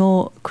because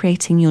you're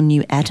creating your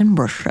new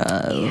Edinburgh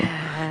show.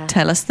 Yeah.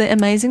 Tell us the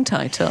amazing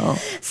title.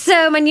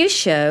 So my new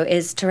show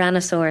is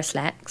Tyrannosaurus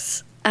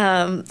Lex.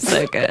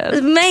 So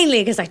good.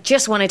 Mainly because I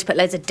just wanted to put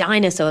loads of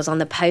dinosaurs on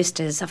the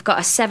posters. I've got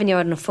a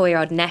 7-year-old and a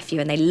 4-year-old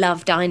nephew and they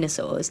love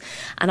dinosaurs.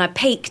 And I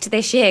peaked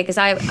this year because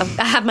I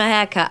had my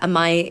haircut and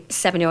my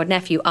 7-year-old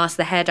nephew asked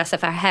the hairdresser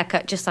for a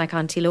haircut just like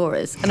Auntie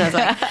Laura's. And I was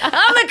like,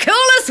 I'm the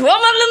coolest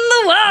woman in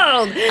the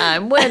world.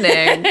 I'm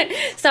winning.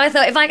 So I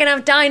thought if I can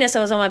have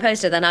dinosaurs on my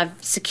poster, then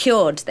I've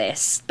secured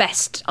this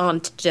best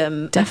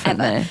auntdom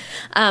Definitely.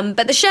 ever.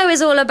 But the show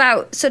is all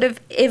about sort of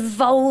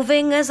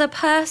evolving as a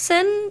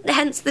person,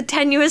 hence the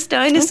tenuous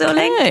dinosaur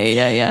link.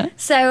 Yeah.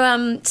 So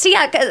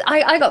yeah,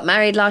 I got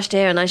married last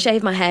year and I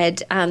shaved my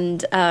head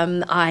and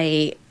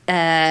I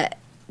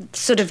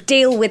sort of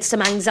deal with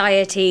some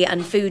anxiety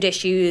and food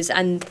issues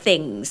and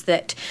things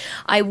that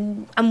I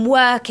am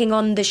working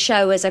on the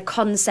show as a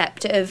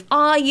concept of,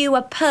 are you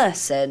a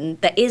person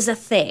that is a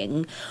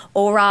thing,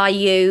 or are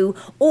you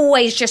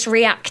always just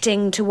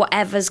reacting to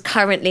whatever's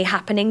currently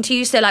happening to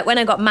you? So like when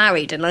I got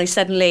married and I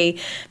suddenly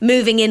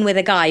moving in with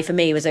a guy for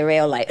me was a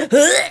real like,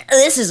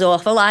 this is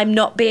awful, I'm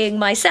not being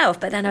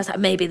myself. But then I was like,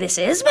 maybe this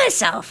is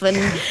myself. And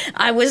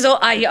I was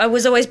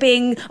always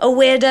being a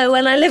weirdo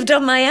when I lived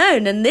on my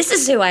own, and this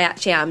is who I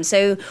actually am.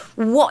 So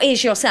what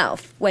is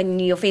yourself when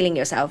you're feeling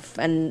yourself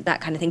and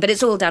that kind of thing? But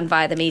it's all done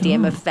via the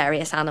medium of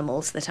various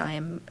animals that I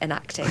am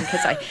enacting,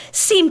 because I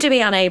seem to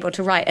be unable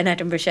to write an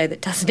Edinburgh show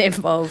that doesn't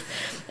involve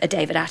a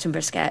David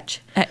Attenborough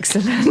sketch.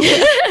 Excellent.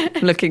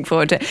 Looking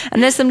forward to it.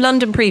 And there's some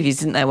London previews,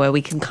 isn't there, where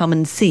we can come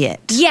and see it?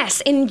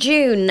 Yes, in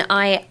June.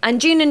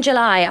 June and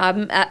July,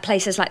 I'm at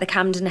places like the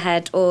Camden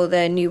Head or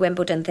the New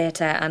Wimbledon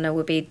Theatre, and I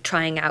will be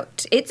trying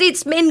out.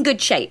 It's in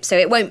good shape, so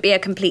it won't be a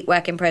complete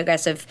work in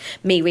progress of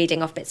me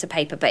reading off bits of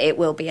paper, but it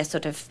will be a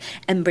sort of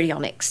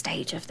embryonic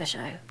stage of the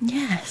show.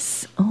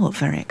 Yes. Oh,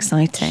 very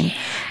exciting.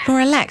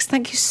 Laura Lex,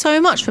 thank you so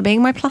much for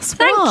being my plus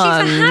one. Thank you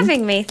for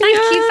having me. Thank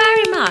you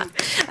very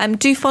much.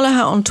 Do follow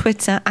her on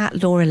Twitter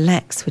at Laura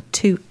Lex with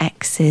 2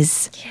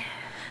 X's. Yeah.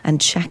 And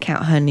check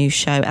out her new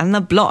show. And the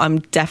blog, I'm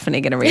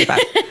definitely going to read about.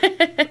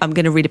 I'm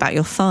going to read about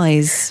your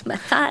thighs. My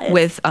thighs.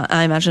 With,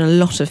 I imagine, a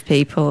lot of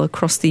people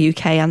across the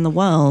UK and the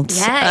world.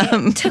 Yeah,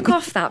 it took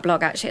off that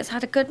blog, actually. It's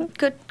had a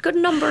good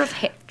number of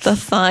hits. The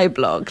thigh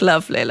blog.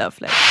 Lovely.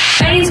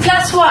 Baines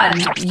Plus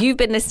One. You've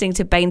been listening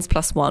to Baines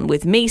Plus One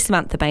with me,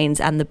 Samantha Baines,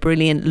 and the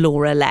brilliant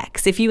Laura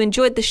Lex. If you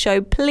enjoyed the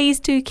show, please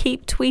do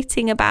keep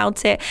tweeting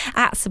about it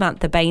at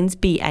Samantha Baines,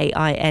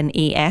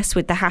 BAINES,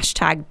 with the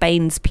hashtag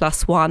Baines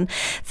Plus One.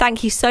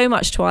 Thank you so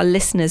much to our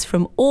listeners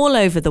from all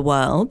over the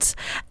world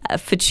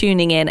for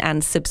tuning in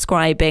and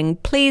subscribing.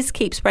 Please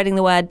keep spreading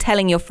the word,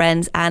 telling your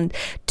friends, and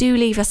do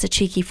leave us a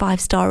cheeky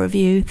 5-star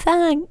review.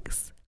 Thanks.